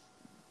think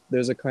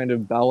there's a kind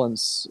of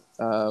balance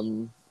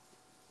that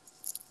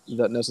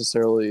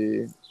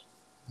necessarily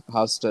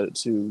has to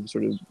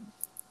sort of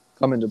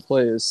come into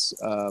place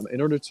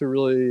in order to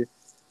really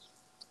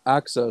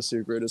access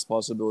your greatest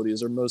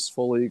possibilities or most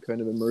fully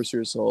kind of immerse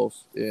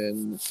yourself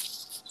in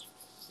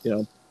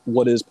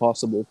what is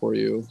possible for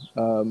you.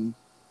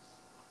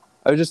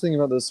 I was just thinking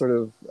about this sort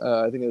of.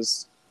 I think I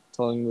was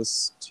telling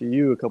this to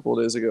you a couple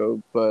of days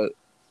ago, but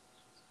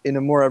in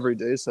a more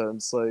everyday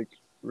sense, like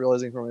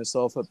realizing for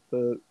myself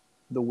that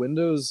the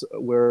windows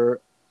where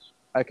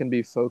I can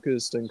be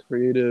focused and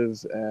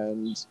creative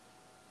and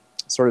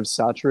sort of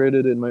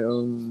saturated in my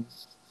own,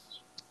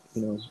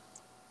 you know,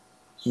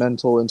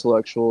 mental,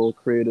 intellectual,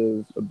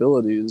 creative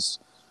abilities.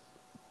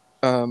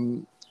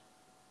 Um,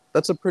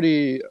 that's a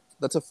pretty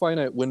that's a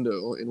finite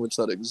window in which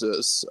that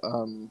exists.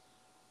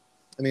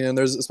 I mean, and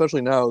there's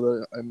especially now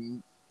that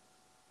I'm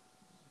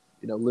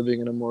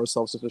living in a more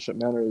self-sufficient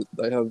manner.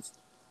 I have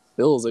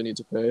bills I need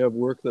to pay. I have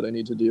work that I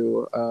need to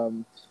do.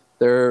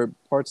 There are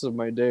parts of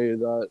my day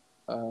that,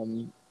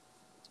 um,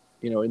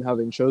 in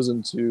having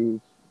chosen to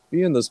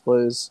be in this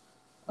place,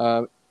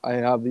 I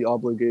have the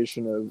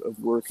obligation of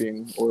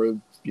working or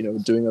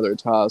doing other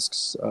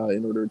tasks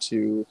in order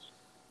to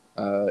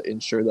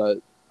ensure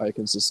that I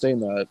can sustain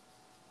that.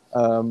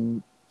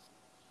 Um,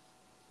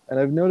 and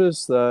I've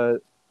noticed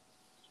that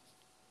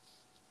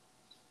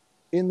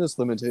in this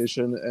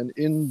limitation and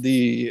in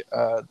the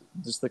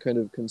just the kind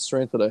of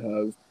constraint that I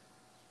have,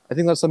 I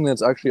think that's something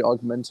that's actually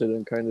augmented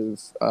and kind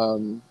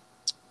of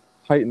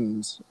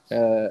heightened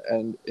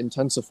and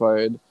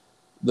intensified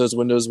those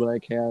windows when I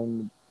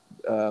can,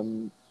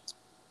 um,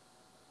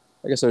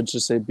 I guess I would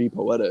just say, be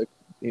poetic,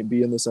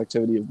 be in this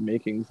activity of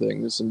making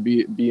things, and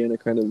be in a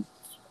kind of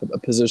a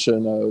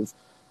position of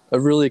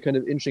really kind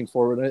of inching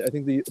forward. I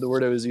think the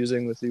word I was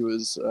using with you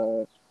was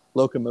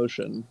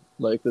locomotion,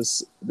 like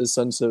this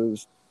sense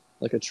of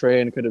like a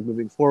train kind of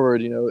moving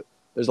forward.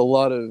 There's a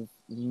lot of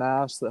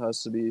mass that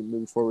has to be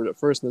moved forward at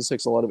first, and this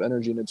takes a lot of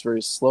energy, and it's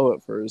very slow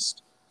at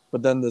first.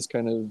 But then this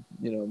kind of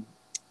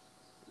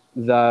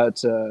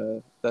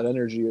that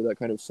energy or that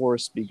kind of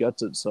force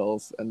begets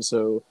itself, and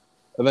so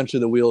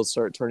eventually the wheels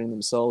start turning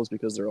themselves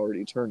because they're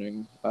already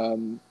turning.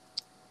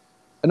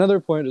 Another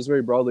point, just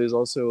very broadly, is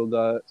also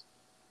that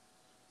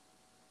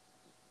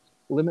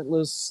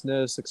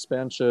limitlessness,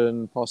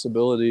 expansion,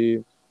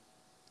 possibility.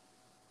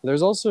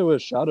 There's also a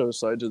shadow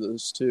side to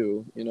this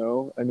too.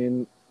 I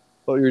mean,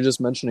 what you're just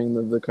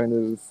mentioning, the kind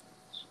of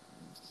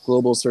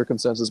global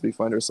circumstances we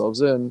find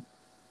ourselves in,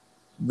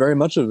 very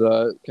much of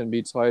that can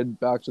be tied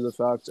back to the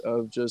fact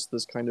of just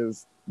this kind of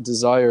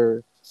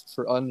desire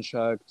for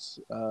unchecked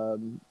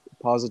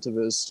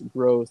positivist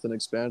growth and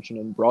expansion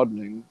and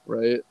broadening,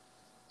 right?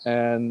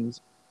 And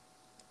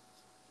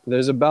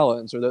there's a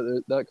balance, or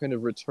that kind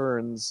of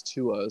returns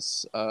to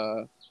us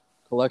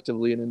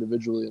collectively and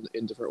individually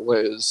in different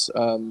ways.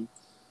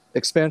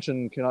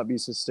 Expansion cannot be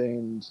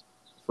sustained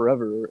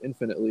forever,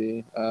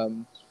 infinitely.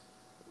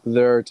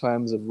 There are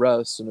times of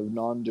rest and of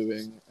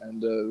non-doing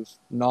and of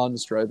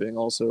non-striving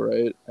also,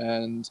 right?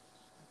 And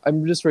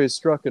I'm just very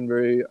struck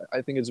and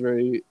I think it's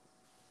very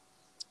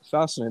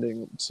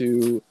fascinating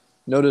to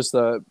notice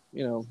that,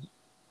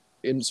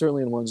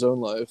 certainly in one's own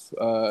life,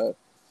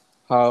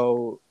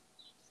 how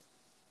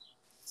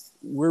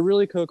we're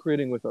really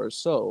co-creating with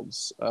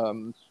ourselves.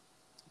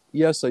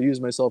 Yes, I use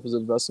myself as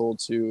a vessel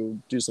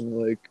to do something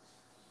like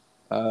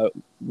uh,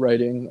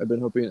 writing. I've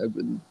been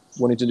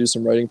wanting to do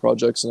some writing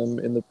projects, and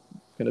I'm in the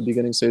kind of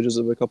beginning stages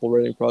of a couple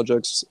writing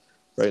projects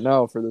right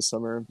now for this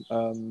summer.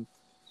 And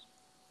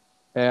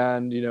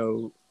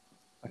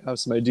I have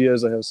some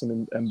ideas, I have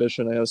some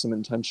ambition, I have some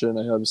intention,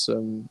 I have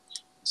some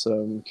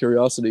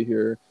curiosity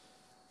here.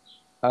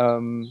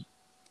 Um,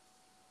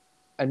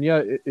 and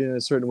yeah, in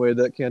a certain way,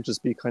 that can't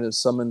just be kind of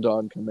summoned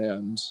on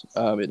command.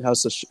 It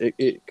has to.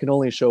 It can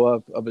only show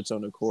up of its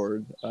own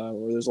accord.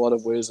 Where there's a lot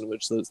of ways in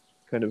which the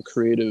kind of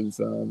creative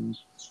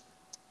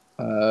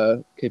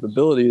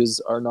capabilities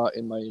are not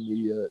in my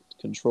immediate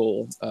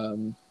control.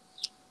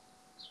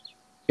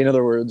 In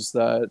other words,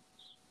 that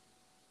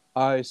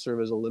I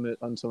serve as a limit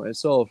unto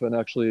myself, and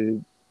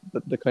actually,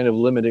 the kind of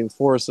limiting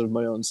force of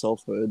my own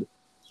selfhood,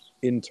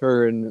 in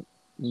turn,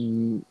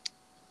 mm,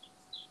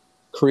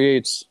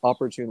 creates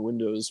opportune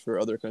windows for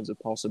other kinds of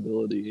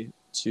possibility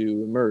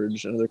to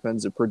emerge and other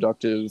kinds of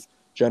productive,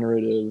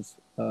 generative,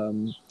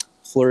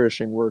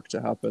 flourishing work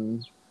to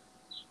happen.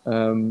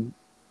 Um,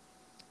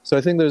 so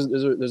I think there's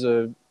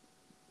a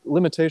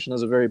limitation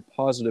has a very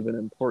positive and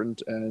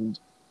important and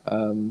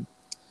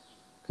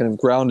kind of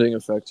grounding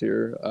effect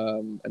here,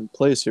 and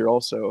place here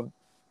also.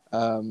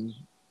 Um,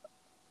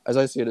 as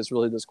I see it, it's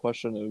really this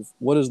question of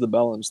what is the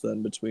balance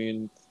then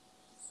between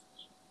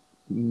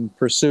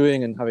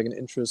pursuing and having an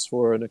interest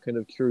for and a kind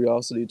of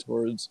curiosity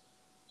towards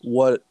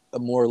what a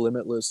more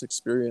limitless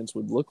experience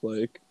would look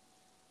like,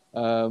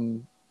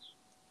 um,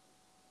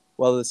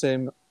 while at the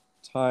same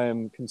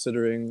time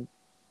considering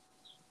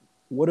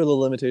what are the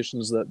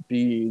limitations that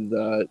be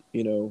that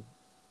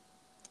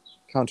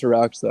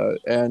counteract that,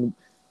 and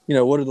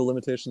what are the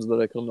limitations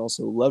that I can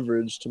also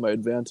leverage to my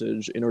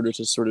advantage in order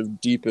to sort of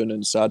deepen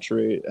and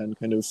saturate and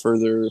kind of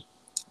further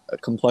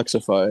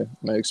complexify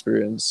my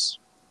experience.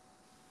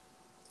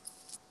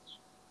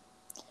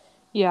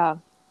 Yeah,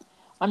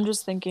 I'm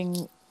just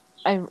thinking.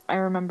 I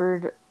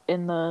remembered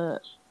in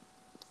the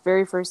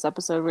very first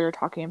episode we were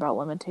talking about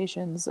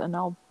limitations, and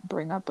I'll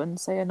bring up and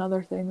say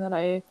another thing that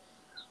I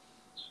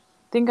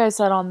think I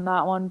said on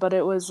that one, but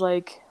it was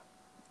like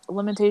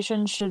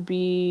limitations should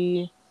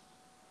be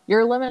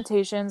your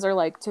limitations are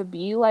like to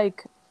be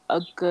like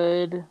a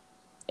good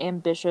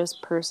ambitious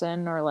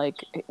person, or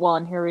like, well,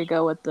 and here we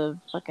go with the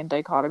fucking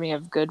dichotomy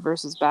of good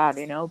versus bad,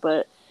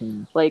 but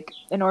Mm. like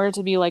in order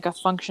to be like a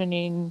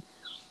functioning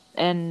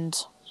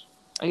and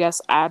I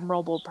guess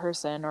admirable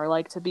person, or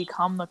like to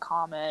become the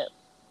comet,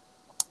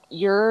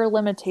 your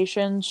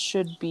limitations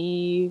should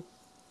be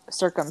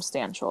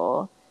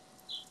circumstantial.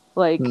 Mm.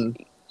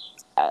 Like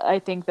I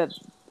think that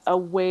a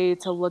way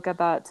to look at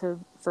that to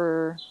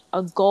for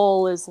a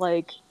goal is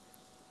like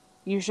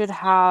you should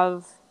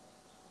have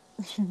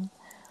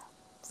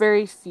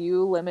very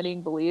few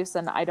limiting beliefs,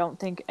 and I don't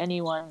think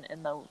anyone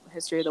in the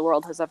history of the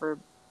world has ever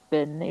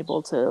been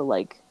able to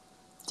like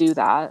do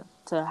that,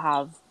 to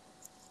have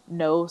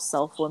no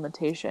self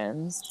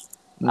limitations.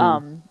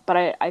 Mm.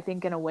 But I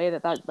think in a way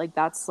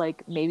that's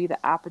like maybe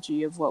the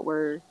apogee of what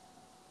we're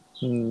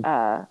Mm.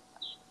 uh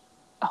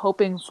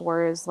hoping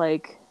for, is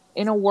like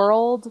in a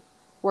world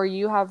where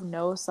you have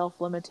no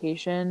self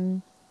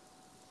limitation,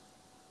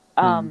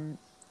 Mm. um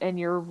and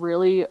you're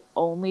really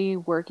only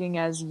working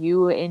as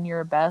you in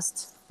your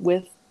best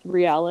with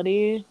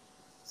reality.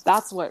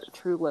 That's what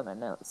true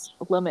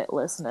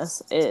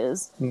limitlessness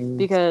is, Mm.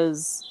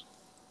 because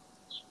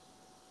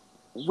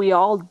we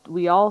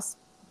all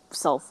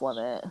self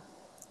limit,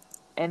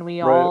 and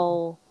we Right.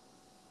 all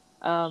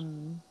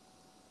um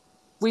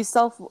we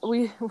self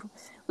we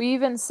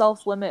even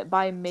self limit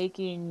by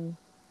making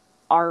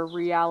our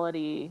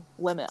reality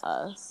limit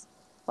us,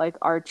 like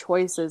our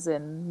choices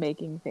in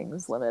making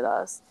things limit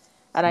us.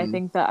 And I Mm.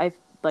 think that I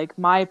like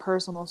my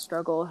personal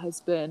struggle has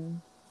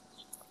been,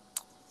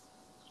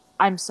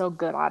 I'm so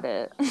good at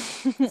it.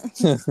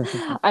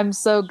 I'm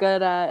so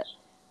good at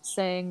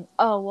saying,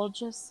 "Oh, well,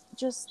 just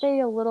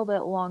stay a little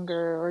bit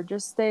longer, or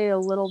just stay a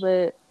little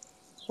bit,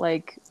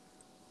 like,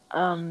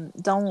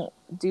 don't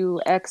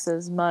do X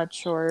as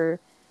much, or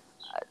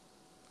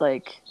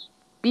like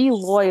be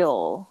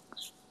loyal,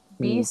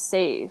 be Mm.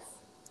 safe,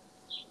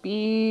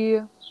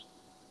 be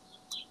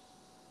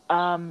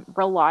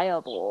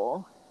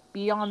reliable,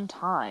 be on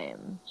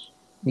time,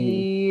 Mm.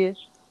 be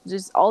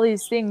just all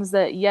these things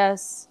that,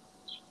 yes,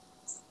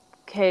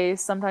 okay,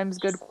 sometimes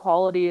good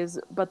qualities,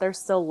 but they're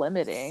still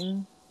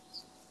limiting."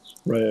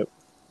 Right.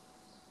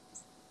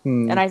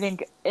 Mm. And I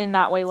think in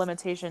that way,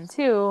 limitation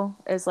too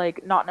is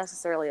like not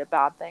necessarily a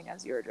bad thing,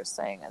 as you were just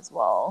saying as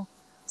well.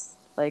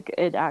 Like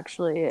it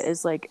actually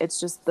is like, it's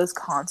just this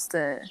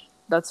constant,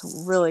 that's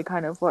really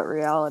kind of what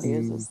reality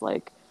Mm. is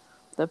like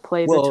the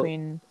play Well,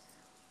 between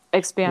yeah,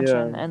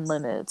 expansion and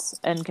limits,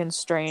 and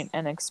constraint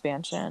and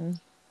expansion.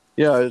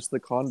 yeah, it's the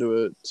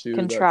conduit to that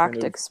kind Contract,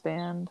 of,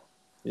 expand.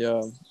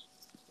 yeah.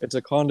 it's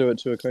a conduit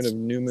to a kind of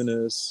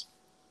numinous,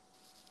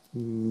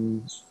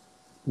 mm,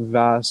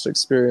 vast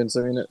experience.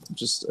 I mean,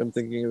 I'm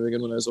thinking of it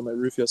again when I was on my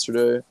roof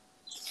yesterday.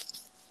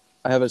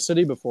 I have a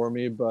city before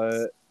me,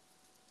 but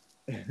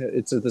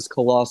it's this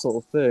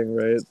colossal thing,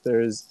 right?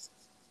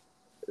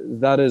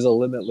 That is a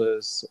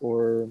limitless,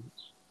 or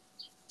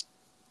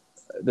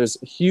there's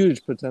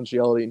huge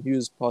potentiality and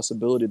huge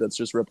possibility that's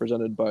just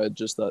represented by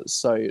just that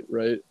site,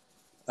 right?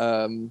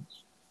 Um,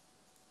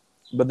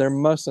 but there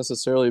must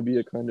necessarily be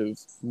a kind of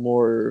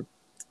more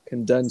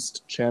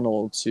condensed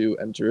channel to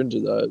enter into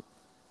that.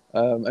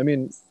 I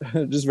mean,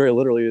 just very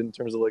literally in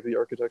terms of like the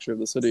architecture of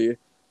the city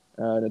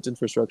and its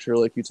infrastructure,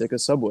 like you take a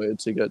subway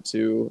to get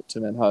to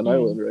Manhattan Mm,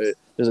 Island, right?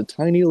 There's a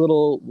tiny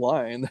little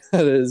line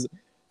that is,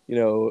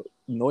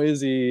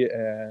 noisy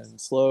and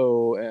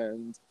slow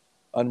and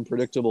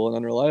unpredictable and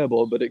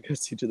unreliable, but it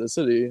gets you to the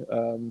city.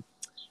 And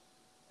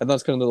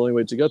that's kind of the only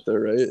way to get there,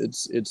 right?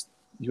 It's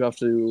you have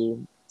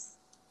to.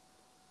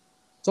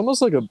 It's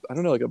almost like I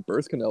don't know, like a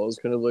birth canal is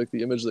kind of like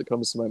the image that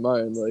comes to my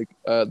mind, like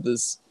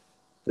this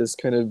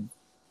kind of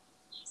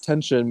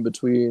tension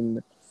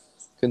between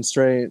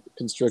constraint,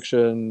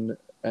 constriction,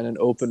 and an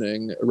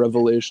opening, a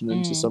revelation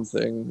into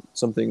mm,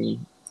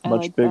 something I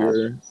much like that.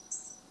 bigger.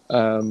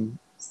 Um,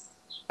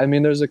 I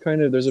mean, there's a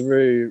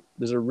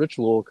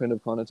ritual kind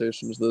of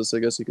connotation to this. I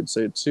guess you could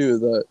say too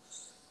that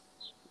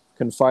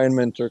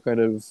confinement or kind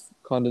of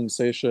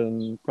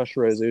condensation,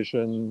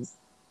 pressurization,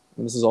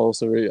 and this is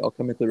also very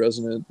alchemically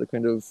resonant. The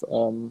kind of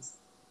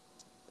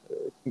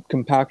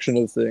compaction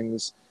of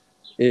things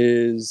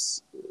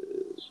is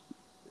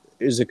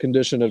is a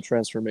condition of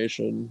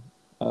transformation.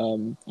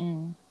 Um,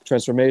 Mm,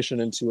 Transformation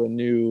into a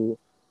new,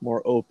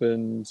 more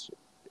opened,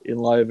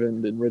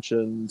 enlivened, enriched,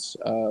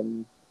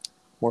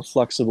 more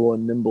flexible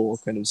and nimble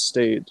kind of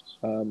state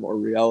or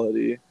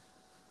reality.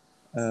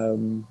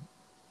 Um,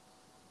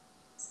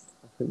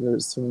 I think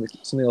there's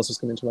something else that's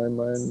coming to my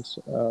mind.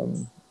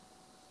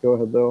 Go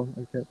ahead though.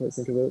 I can't quite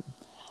think of it.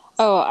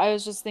 oh, I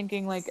was just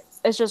thinking like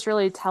it's just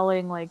really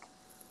telling like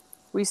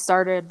we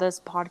started this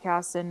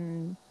podcast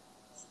in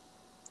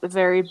the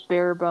very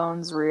bare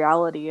bones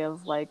reality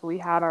of like we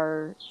had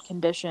our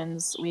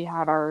conditions, we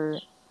had our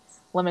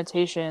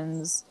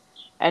limitations,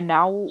 and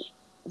now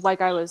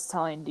like I was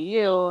telling to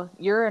you,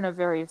 you're in a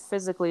very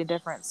physically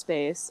different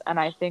space, and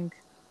I think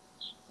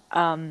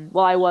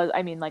well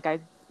I mean like I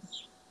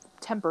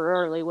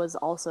temporarily was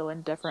also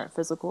in different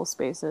physical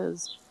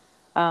spaces.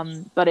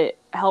 But it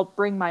helped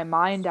bring my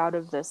mind out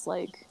of this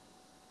like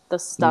the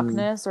Mm,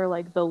 stuckness or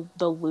like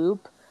the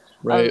loop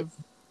right.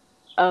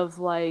 of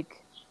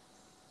like,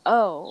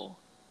 oh,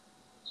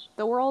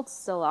 the world's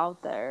still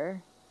out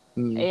there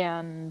Mm,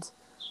 and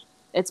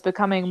it's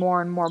becoming more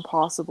and more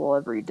possible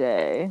every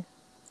day.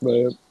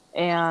 right.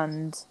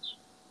 And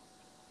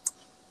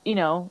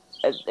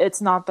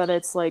it's not that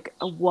it's like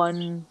a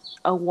one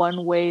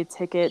way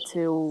ticket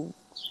to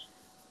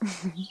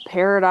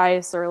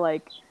paradise, or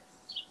like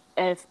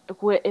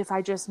if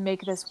I just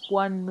make this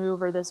one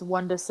move or this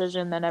one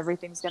decision, then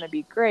everything's going to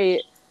be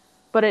great.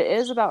 But it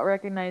is about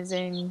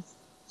recognizing,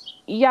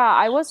 yeah,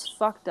 I was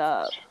fucked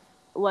up.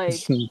 Like,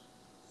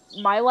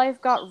 my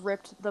life got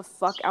ripped the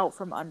fuck out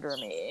from under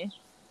me.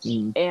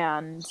 Mm,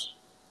 And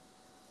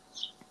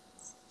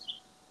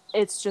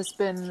it's just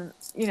been,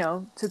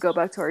 to go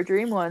back to our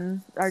dream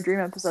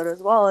episode as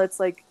well, it's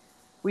like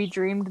we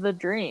dreamed the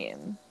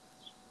dream.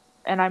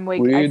 And I we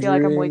feel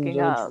like I'm dreamed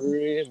waking a up.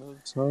 dream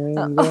of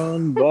time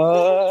gone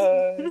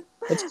by.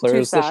 That's Too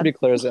Claire's. That should be sad.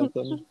 Claire's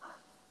anthem.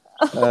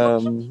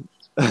 Um,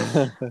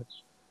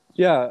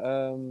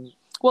 yeah,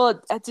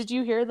 Well, did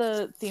you hear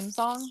the theme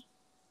song?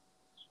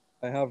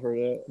 I have heard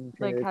it. I'm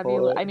trying to Like,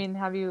 recall it.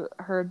 have you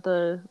heard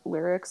the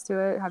lyrics to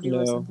it? Have you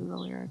listened No, to the I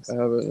lyrics?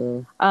 haven't.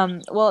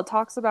 No. Well, it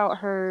talks about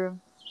her,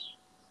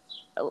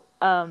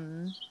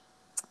 um,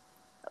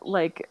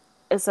 like,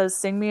 it says,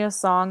 "Sing me a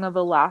song of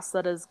a lass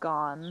that is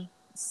gone.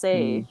 Mm.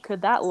 Say,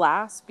 could that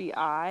lass be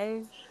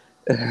I?"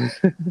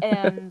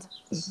 And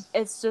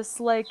it's just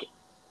like,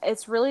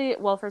 it's really,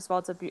 well, first of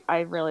all,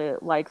 I really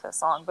like the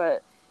song,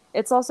 but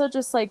it's also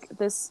just like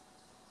this,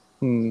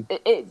 Hmm.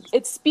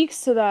 it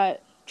speaks to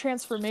that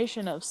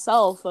transformation of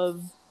self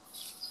of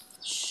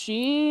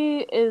she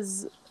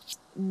is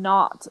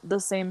not the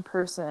same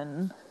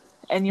person,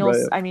 and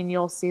Right.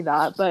 you'll see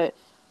that. But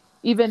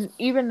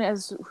even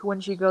as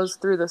when she goes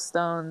through the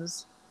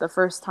stones the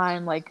first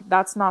time, like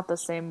that's not the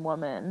same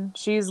woman. Mm.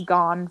 She's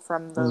gone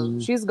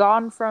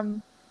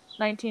from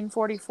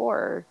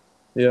 1944.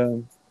 Yeah.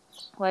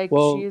 Like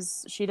Well,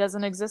 she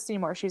doesn't exist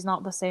anymore. She's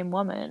not the same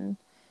woman.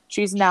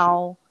 She's sh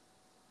now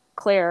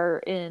Claire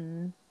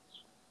in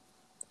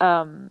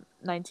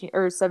 19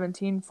 or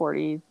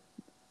 1740 yeah.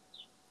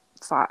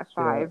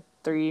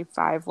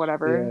 535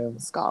 whatever, Yeah.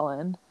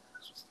 Scotland.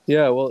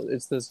 Yeah. Well,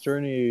 it's this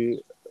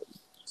journey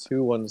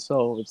to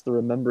oneself. It's the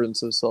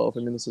remembrance of self.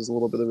 I mean, this is a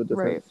little bit of a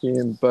different Right.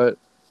 theme, but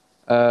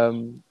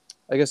um,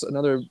 I guess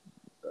another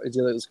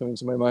idea that was coming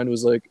to my mind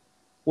was like,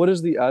 what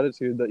is the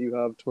attitude that you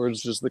have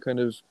towards just the kind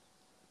of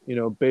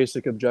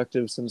basic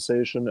objective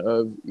sensation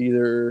of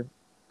either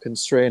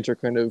constraint or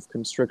kind of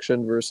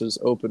constriction versus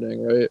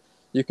opening, right?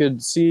 You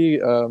could see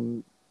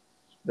the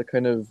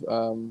kind of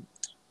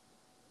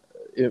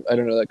I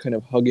don't know, that kind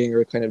of hugging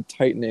or kind of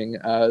tightening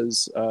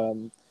as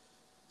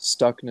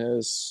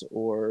stuckness,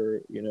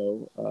 or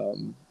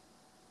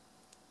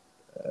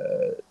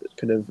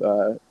kind of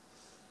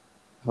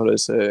how do I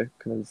say,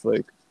 kind of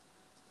like,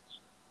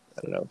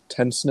 I don't know,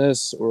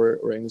 tenseness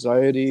or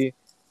anxiety.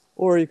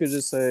 Or you could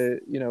just say,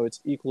 it's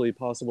equally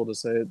possible to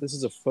say this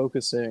is a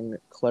focusing,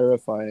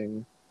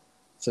 clarifying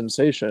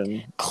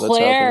sensation that's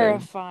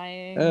happening.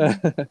 Clarifying.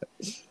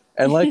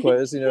 And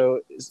likewise,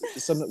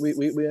 some we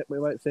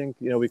might think,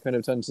 we kind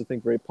of tend to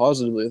think very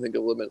positively. I think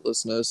of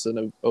limitlessness and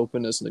of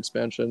openness and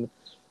expansion,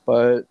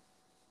 but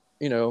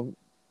you know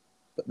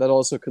that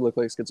also could look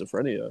like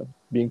schizophrenia,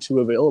 being too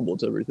available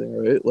to everything,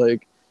 right?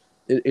 Like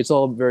it's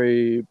all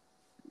very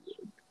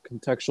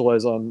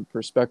contextualized on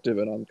perspective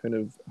and on kind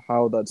of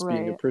how that's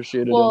being Right.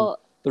 appreciated, and Well,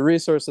 the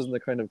resources and the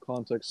kind of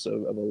context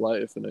of a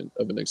life and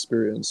of an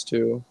experience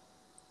too.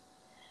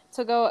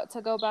 to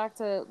go back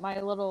to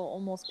my little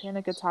almost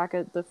panic attack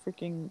at the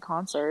freaking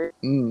concert,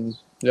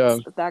 Yeah.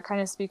 that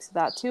kind of speaks to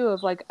that too,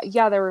 of like,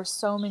 yeah, there were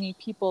so many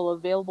people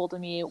available to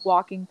me,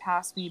 walking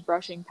past me,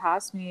 brushing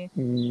past me,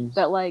 Mm.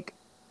 that like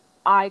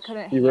I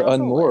couldn't You were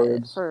handle it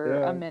unmoored. for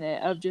a Yeah.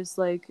 minute, of just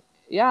like,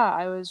 yeah,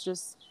 I was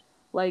just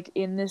like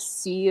in this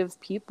sea of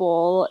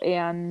people.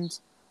 And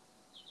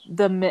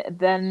then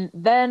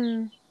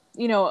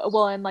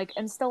well, and like,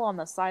 and still on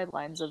the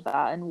sidelines of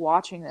that and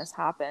watching this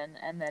happen.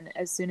 And then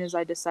as soon as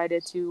I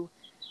decided to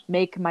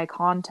make my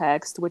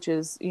context, which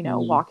is,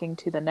 Mm. walking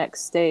to the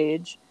next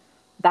stage,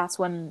 that's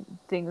when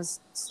things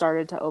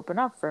started to open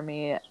up for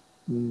me.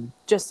 Mm.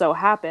 Just so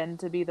happened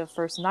to be the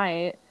first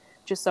night,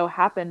 just so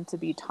happened to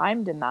be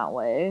timed in that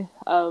way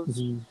of,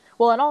 Mm.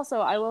 well, and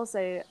also I will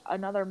say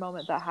another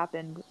moment that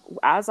happened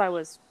as I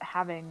was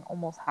having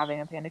almost having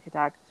a panic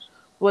attack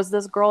was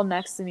this girl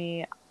next to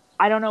me.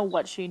 I don't know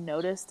what she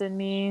noticed in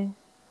me,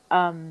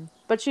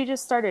 but she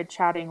just started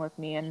chatting with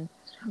me and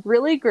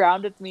really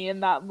grounded me in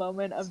that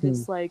moment of Mm.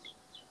 just like,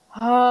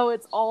 oh,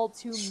 it's all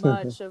too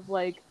much, of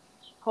like,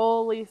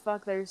 holy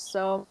fuck, there's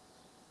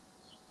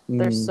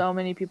Mm. so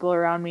many people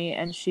around me.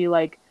 And she's,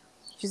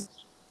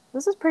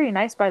 this is pretty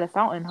nice by the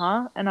fountain,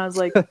 huh? And I was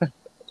like,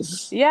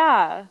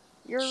 yeah,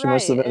 you're She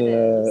must right, have it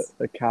been is.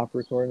 a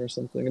Capricorn or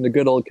something, and a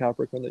good old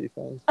Capricorn that you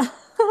found.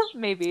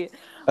 Maybe.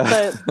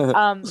 But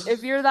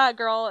if you're that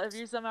girl, if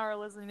you somehow are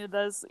listening to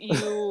this,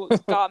 you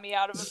got me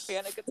out of a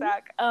panic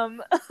attack.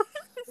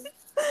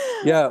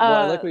 Yeah, well,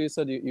 I like uh what you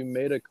said. You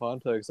made a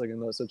context, like in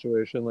that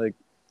situation, like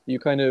you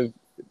kind of,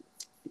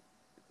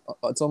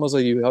 it's almost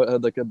like you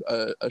had like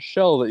a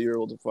shell that you were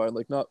able to find,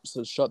 like not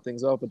to shut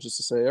things up, but just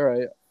to say, all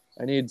right,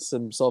 I need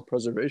some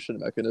self-preservation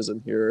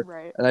mechanism here,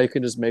 right. and I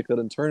can just make that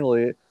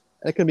internally.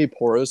 And it can be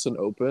porous and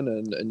open,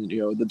 and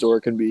the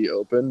door can be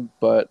open,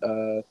 but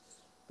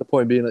the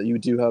point being that you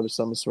do have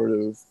some sort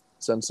of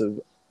sense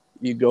of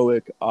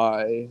egoic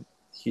I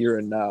here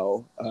and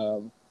now.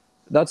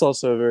 That's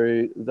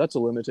also that's a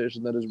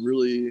limitation that is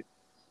really,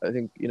 I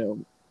think,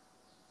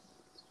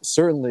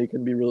 certainly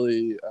can be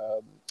really,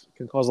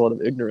 can cause a lot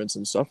of ignorance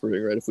and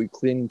suffering, right? If we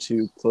cling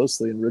too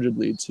closely and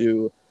rigidly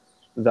to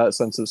that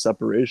sense of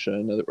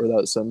separation or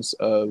that sense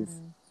of,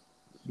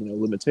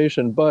 Mm,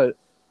 limitation. But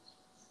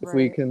if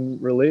we right.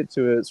 can relate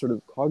to it sort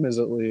of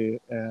cognizantly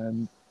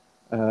and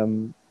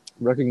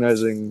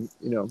recognizing,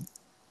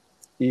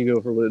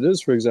 ego for what it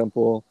is, for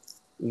example,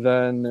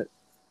 then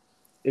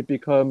it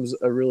becomes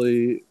a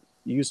really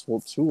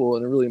useful tool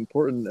and a really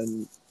important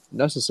and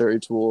necessary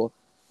tool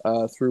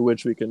through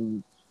which we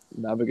can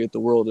navigate the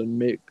world and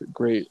make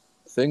great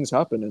things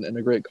happen in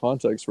a great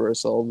context for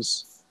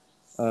ourselves.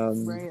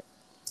 Um, Right.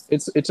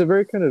 it's a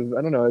very kind of,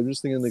 I don't know. I'm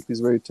just thinking like these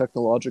very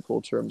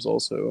technological terms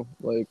also,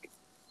 like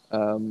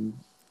um,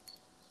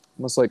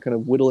 almost like kind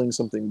of whittling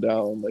something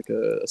down, like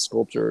a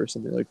sculpture or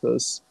something like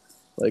this.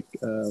 Like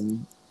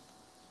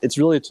it's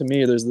really, to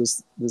me, there's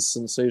this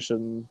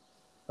sensation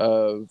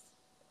of,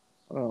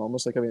 I don't know,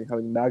 almost like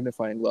having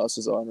magnifying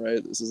glasses on,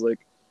 right? This is like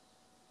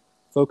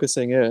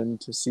focusing in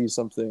to see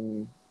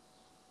something,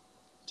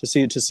 to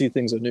see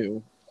things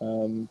anew.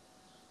 Um,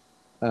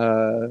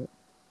 uh,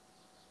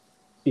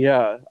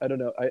 yeah, I don't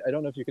know. I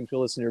don't know if you can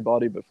feel this in your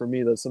body, but for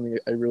me, that's something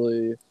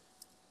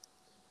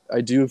I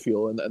do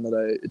feel, and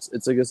that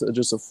it's I guess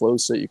just a flow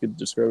state. You could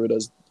describe it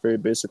as very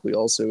basically.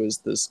 Also, is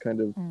this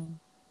kind of Mm,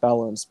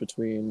 balance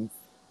between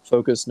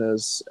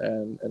focusedness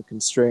and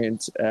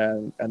constraint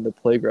and the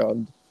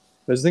playground.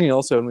 I was thinking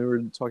also, and we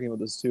were talking about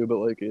this too, but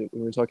like when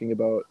we were talking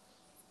about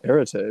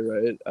arete,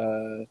 right?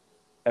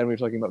 And we were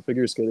talking about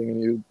figure skating,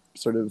 and you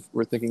sort of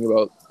were thinking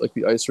about like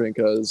the ice rink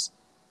as,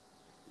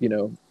 you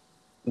know,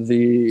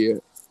 the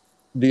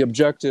the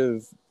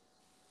objective,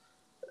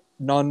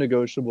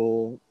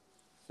 non-negotiable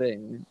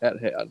thing at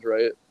hand,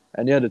 right?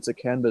 And yet it's a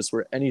canvas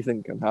where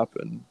anything can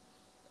happen,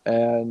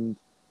 and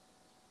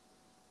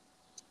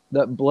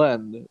that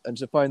blend, and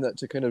to find that,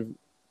 to kind of,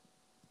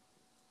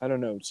 I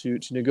don't know, to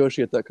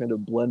negotiate that kind of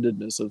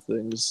blendedness of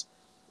things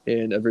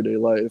in everyday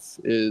life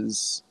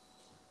is,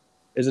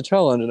 is a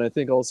challenge, and I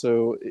think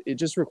also it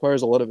just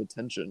requires a lot of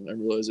attention.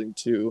 I'm realizing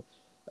too.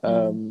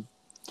 Mm. Um,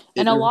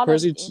 And it a lot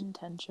requires of you to,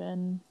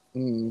 intention.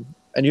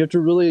 and you have to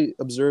really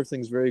observe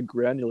things very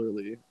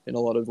granularly in a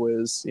lot of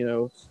ways.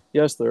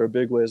 Yes, there are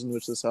big ways in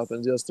which this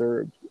happens. Yes, there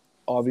are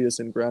obvious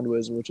and grand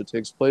ways in which it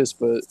takes place,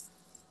 but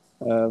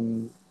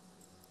um,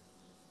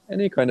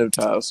 any kind of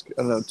task,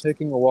 I don't know,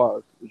 taking a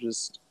walk,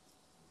 just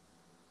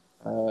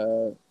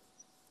uh,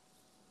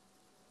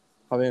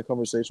 having a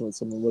conversation with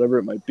someone, whatever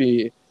it might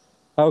be,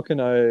 how can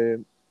I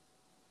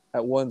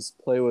at once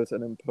play with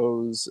and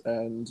impose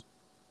and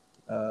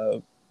uh,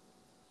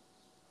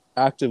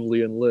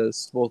 actively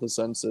enlist both a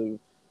sense of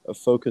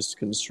focused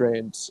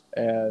constraint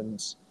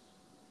and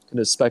kind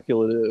of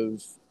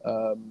speculative,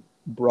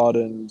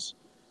 broadened,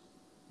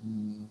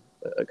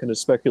 kind of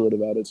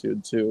speculative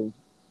attitude too.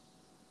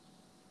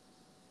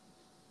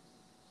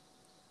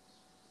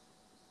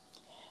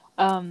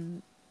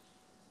 Um,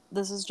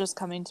 this is just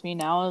coming to me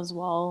now as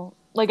well.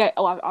 Like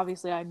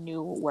obviously I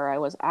knew where I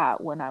was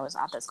at when I was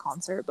at this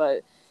concert, but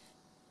it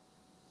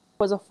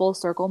was a full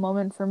circle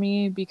moment for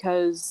me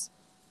because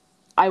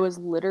I was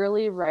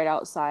literally right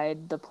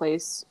outside the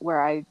place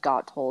where I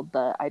got told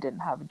that I didn't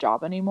have a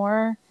job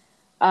anymore.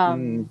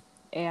 Mm,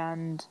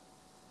 And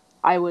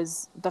I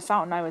was the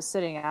fountain I was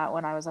sitting at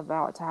when I was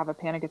about to have a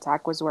panic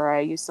attack was where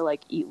I used to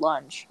like eat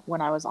lunch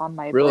when I was on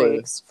my really?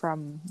 breaks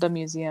from the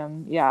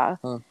museum. Yeah.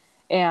 Huh.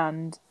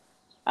 And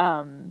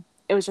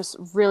it was just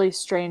really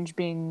strange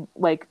being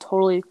like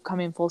totally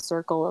coming full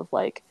circle of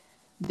like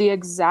the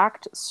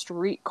exact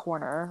street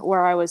corner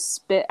where I was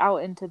spit out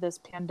into this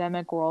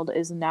pandemic world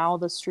is now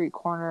the street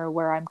corner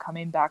where I'm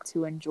coming back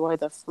to enjoy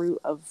the fruit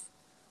of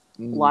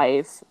Mm,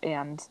 life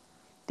and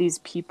these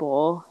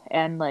people,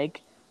 and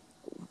like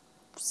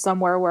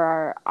somewhere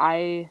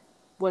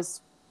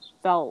was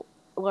felt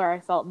where I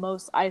felt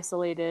most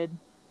isolated,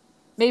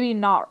 maybe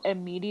not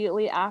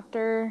immediately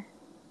after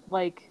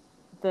like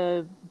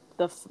the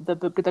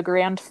the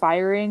grand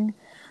firing.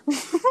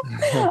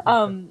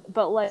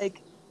 But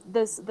like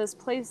this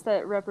place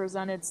that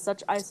represented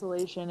such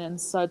isolation and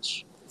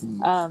such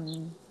mm,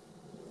 um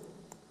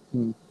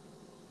mm.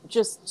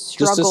 just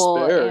Just struggle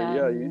despair.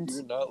 Yeah, and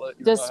you're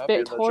not happy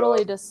in that totally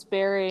job.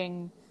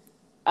 despairing,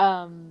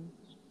 um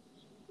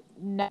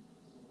now,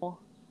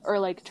 or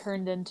like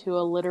turned into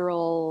a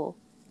literal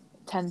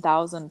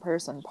 10,000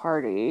 person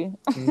party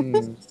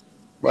Mm,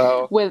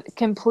 wow.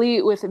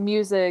 with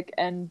music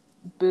and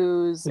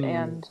booze Mm.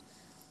 and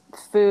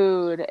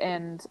food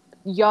and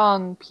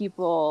young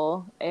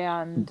people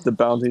and The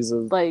bounties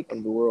of like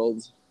the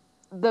world.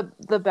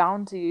 the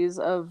bounties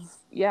of,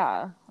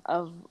 yeah,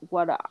 of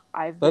what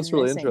I've That's been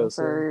really missing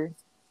interesting. for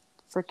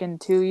freaking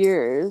 2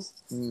 years.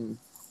 Mm,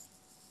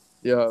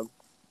 yeah,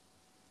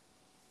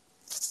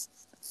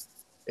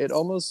 it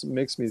almost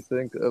makes me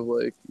think of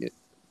like,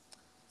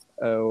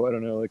 oh, I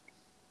don't know, like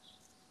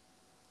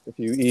if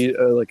you eat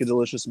like a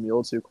delicious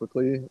meal too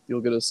quickly,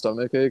 you'll get a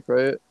stomach ache,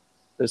 right?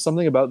 There's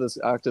something about this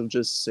act of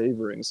just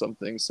savoring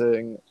something,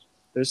 saying,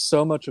 "There's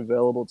so much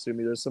available to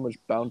me. There's so much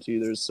bounty.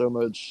 There's so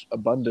much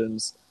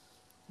abundance,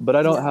 but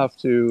I don't Yeah, have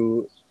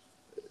to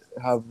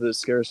have the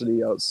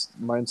scarcity out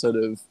mindset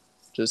of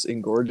just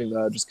engorging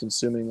that, just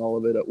consuming all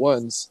of it at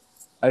once.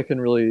 I can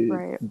really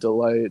right.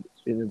 delight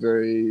in a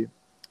very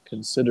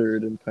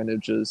considered and kind of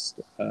just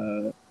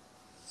uh,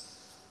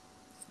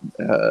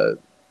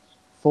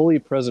 fully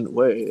present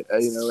way.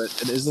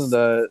 And isn't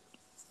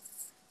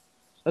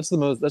that's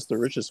the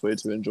richest way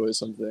to enjoy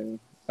something?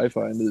 I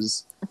find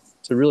is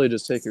to really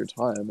just take your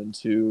time and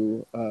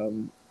to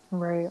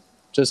Right.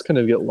 just kind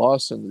of get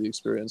lost in the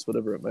experience,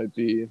 whatever it might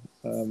be.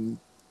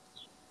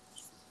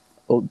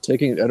 Well,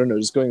 taking I don't know,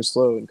 just going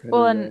slow and kind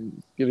Well, of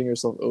and giving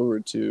yourself over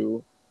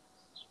to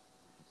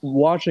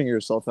watching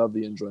yourself have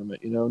the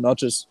enjoyment, not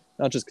just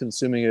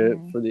consuming it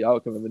mm, for the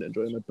outcome of an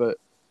enjoyment, but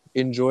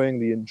enjoying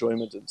the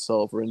enjoyment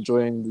itself, or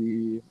enjoying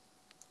the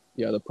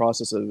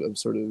process of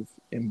sort of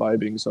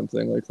imbibing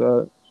something like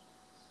that.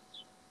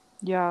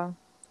 yeah.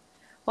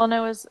 Well, and it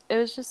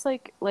was just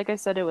like I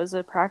said, it was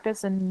a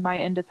practice in my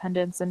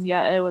independence, and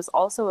yet it was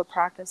also a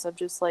practice of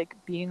just like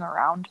being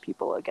around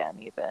people again,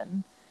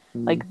 even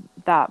Mm, like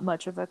that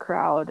much of a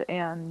crowd,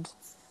 and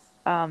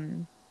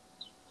um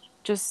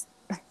just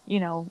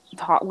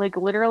like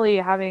literally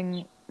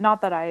having,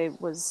 not that I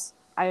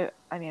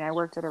mean I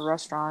worked at a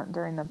restaurant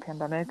during the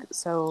pandemic,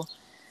 so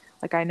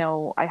like I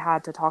know I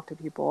had to talk to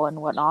people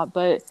and whatnot,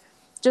 but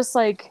just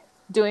like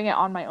doing it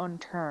on my own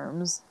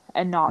terms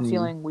and not mm,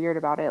 feeling weird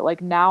about it.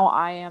 Like now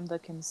I am the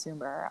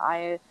consumer.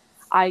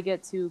 I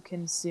get to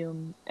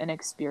consume an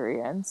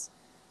experience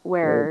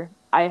right. where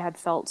I had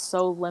felt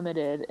so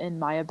limited in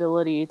my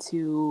ability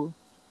to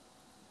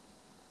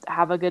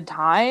have a good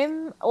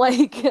time.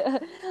 Like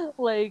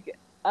like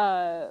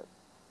uh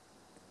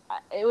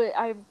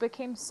I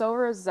became so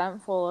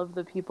resentful of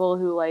the people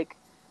who like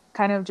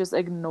kind of just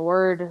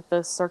ignored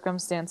the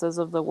circumstances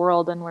of the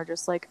world and were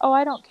just like, "Oh,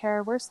 I don't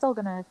care. We're still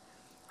gonna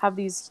have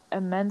these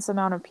immense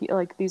amount of people,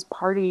 like these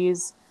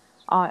parties,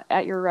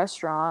 at your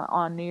restaurant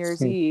on New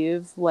Year's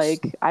Eve.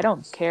 Like, I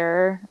don't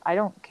care. I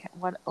don't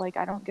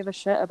give a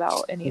shit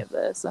about any of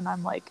this. And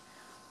I'm like,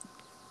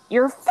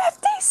 you're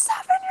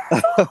 57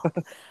 years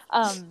old.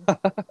 Um,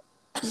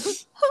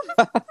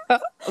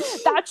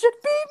 that should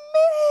be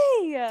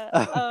me.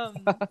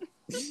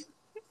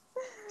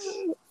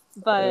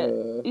 But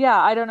Uh,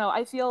 yeah, I don't know.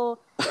 I feel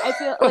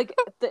like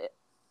that's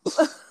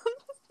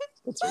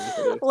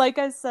really funny. like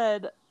I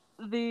said,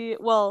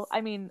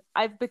 I mean,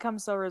 I've become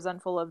so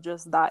resentful of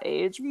just that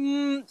age.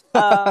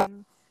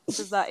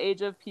 Just that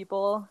age of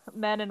people,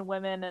 men and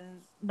women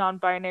and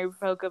non-binary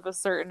folk of a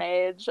certain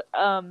age.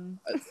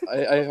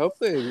 I hope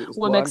they.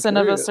 Well, I'm Women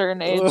of a curious.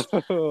 certain age.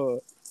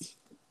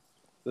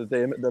 The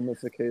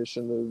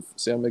damification of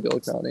San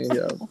Miguel County.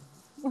 Yeah.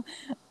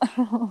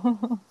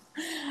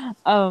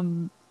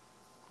 um,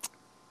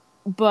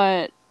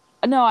 but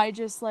no, I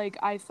just like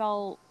I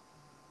felt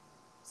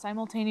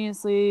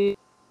simultaneously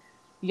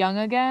young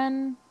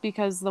again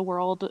because the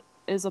world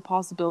is a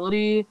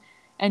possibility,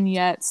 and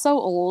yet so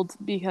old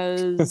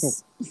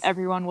because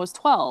everyone was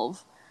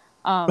 12.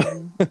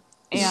 Um,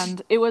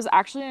 and it was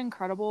actually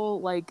incredible.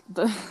 Like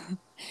the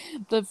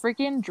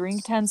freaking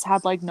drink tents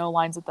had like no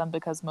lines at them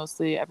because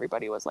mostly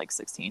everybody was like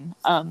 16.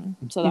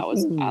 So that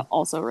was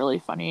also really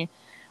funny,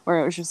 where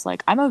it was just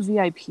like, I'm a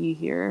VIP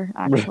here,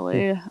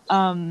 actually.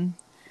 Well,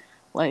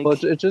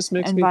 Like, it just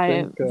makes and me by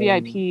think.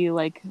 VIP,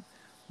 like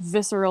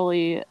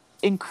viscerally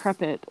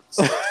increpid.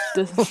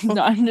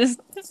 No, I'm just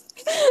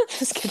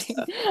kidding.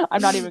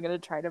 I'm not even gonna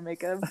try to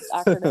make an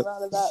acronym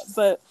out of that,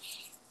 but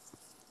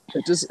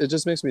It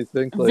just makes me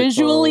think like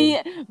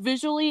how.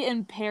 visually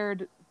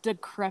impaired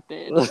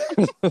decrepit.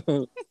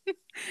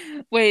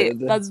 Wait,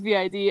 Vid, that's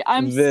VID.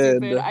 I'm vid.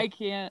 stupid. I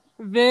can't.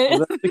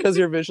 Well, that's because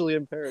you're visually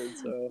impaired.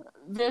 So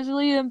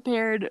Visually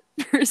impaired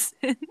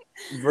person.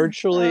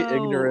 virtually Oh,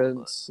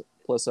 ignorant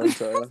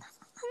placenta.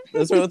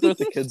 That's what the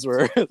kids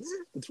were. The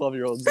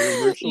 12-year-olds. They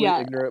were virtually yeah,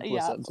 ignorant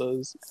yeah,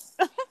 placentas.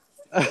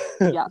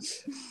 yeah.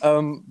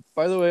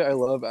 By the way, I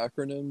love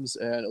acronyms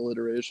and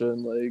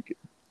alliteration. Like,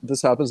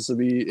 this happens to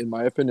be, in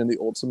my opinion, the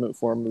ultimate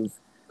form of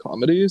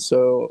comedy.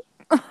 So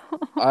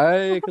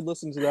I could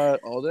listen to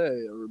that all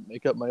day or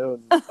make up my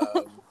own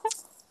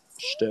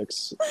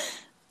shticks.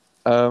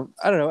 I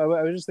don't know.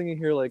 I was just thinking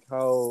here, like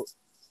how,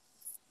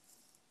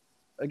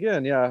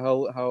 again, yeah,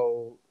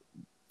 how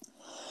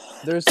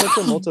there's such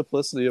a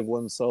multiplicity of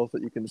oneself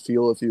that you can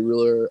feel if you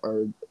really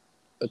are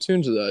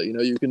attuned to that. You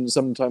know, you can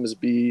sometimes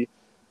be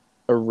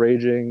a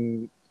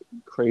raging,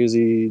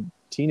 crazy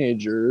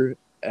teenager.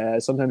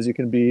 Sometimes you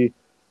can be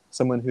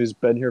someone who's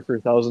been here for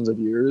thousands of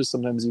years.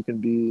 Sometimes you can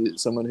be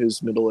someone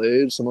who's middle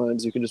aged.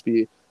 Sometimes you can just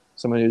be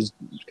someone who's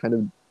kind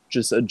of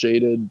just a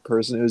jaded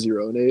person who's your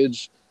own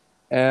age,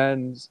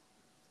 and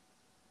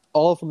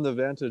all from the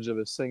vantage of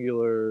a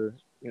singular,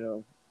 you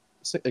know,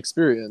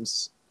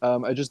 experience.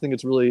 I just think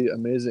it's really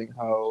amazing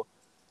how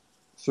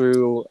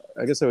through,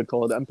 I guess I would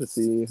call it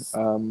empathy,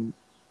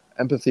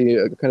 empathy,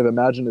 a kind of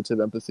imaginative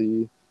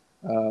empathy,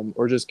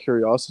 or just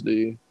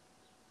curiosity,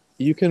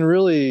 you can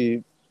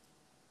really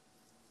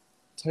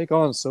take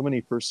on so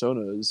many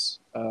personas,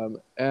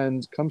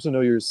 and come to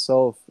know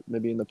yourself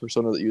maybe in the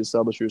persona that you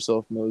establish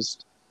yourself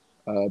most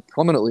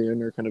prominently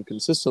in or kind of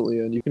consistently.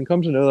 And you can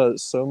come to know that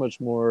so much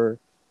more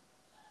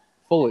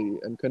fully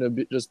and kind of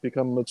just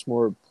become much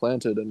more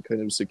planted and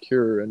kind of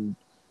secure and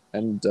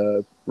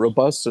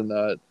robust in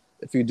that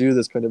if you do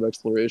this kind of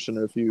exploration.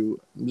 Or if you,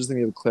 I'm just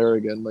thinking of Claire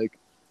again, like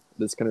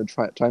this kind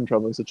of time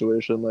traveling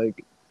situation,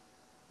 like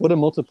what a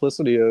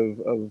multiplicity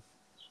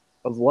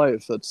of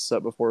life that's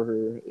set before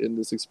her in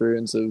this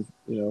experience of,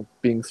 you know,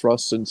 being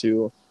thrust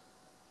into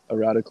a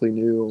radically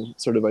new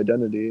sort of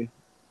identity.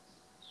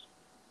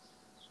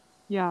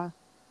 Yeah,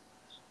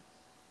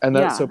 And that,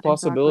 so yeah,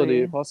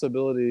 exactly.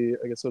 possibility,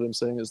 I guess what I'm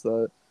saying is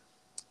that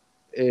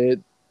it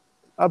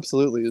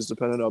absolutely is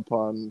dependent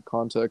upon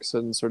context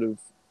and sort of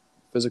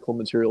physical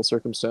material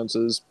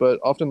circumstances, but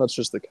often that's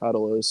just the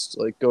catalyst.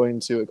 Like going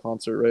to a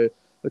concert, right?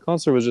 The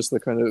concert was just the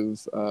kind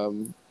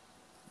of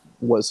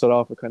what set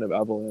off a kind of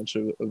avalanche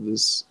of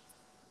this,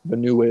 a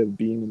new way of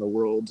being in the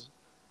world.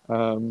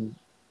 um,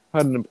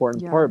 had an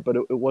important Yeah, part, but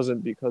it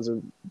wasn't because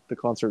of the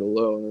concert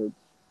alone, or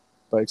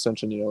by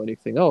extension, you know,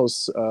 anything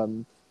else.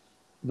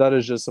 That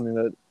is just something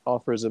that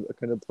offers a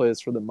kind of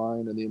place for the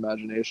mind and the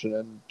imagination,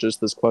 and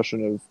just this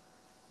question of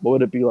what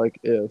would it be like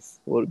if?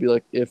 What would it be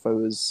like if I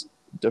was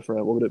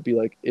different? What would it be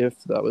like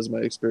if that was my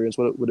experience?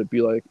 What would it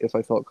be like if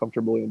I felt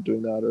comfortable in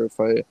doing that, or if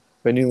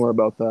I knew more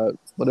about that?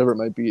 Whatever it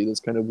might be, this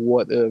kind of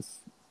what if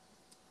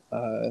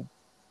uh,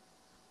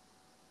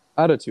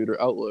 attitude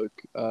or outlook,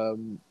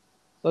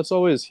 that's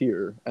always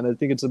here. And I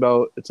think it's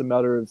a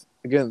matter of,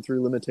 again,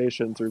 through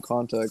limitation, through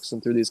context,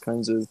 and through these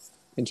kinds of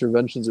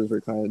interventions of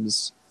different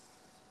kinds,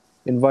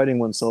 inviting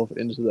oneself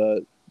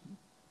into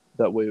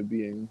that way of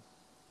being.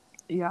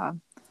 yeah.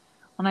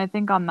 And I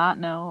think on that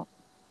note,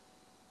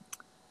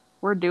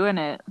 we're doing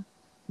it.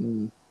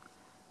 Mm,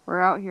 We're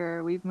out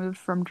here. We've moved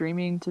from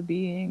dreaming to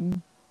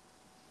being,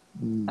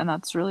 mm, and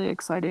that's really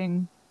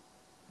exciting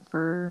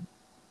for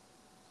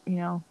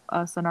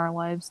us and our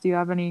lives. Do you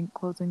have any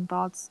closing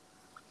thoughts?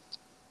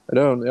 I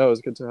don't. Yeah, it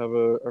was good to have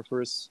our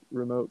first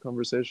remote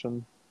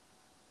conversation.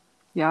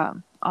 Yeah,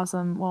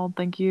 awesome. Well,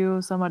 thank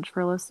you so much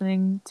for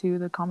listening to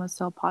the Comet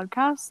Style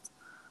podcast.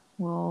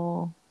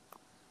 We'll,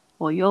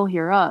 well, you'll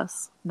hear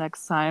us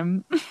next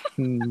time.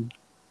 Hmm.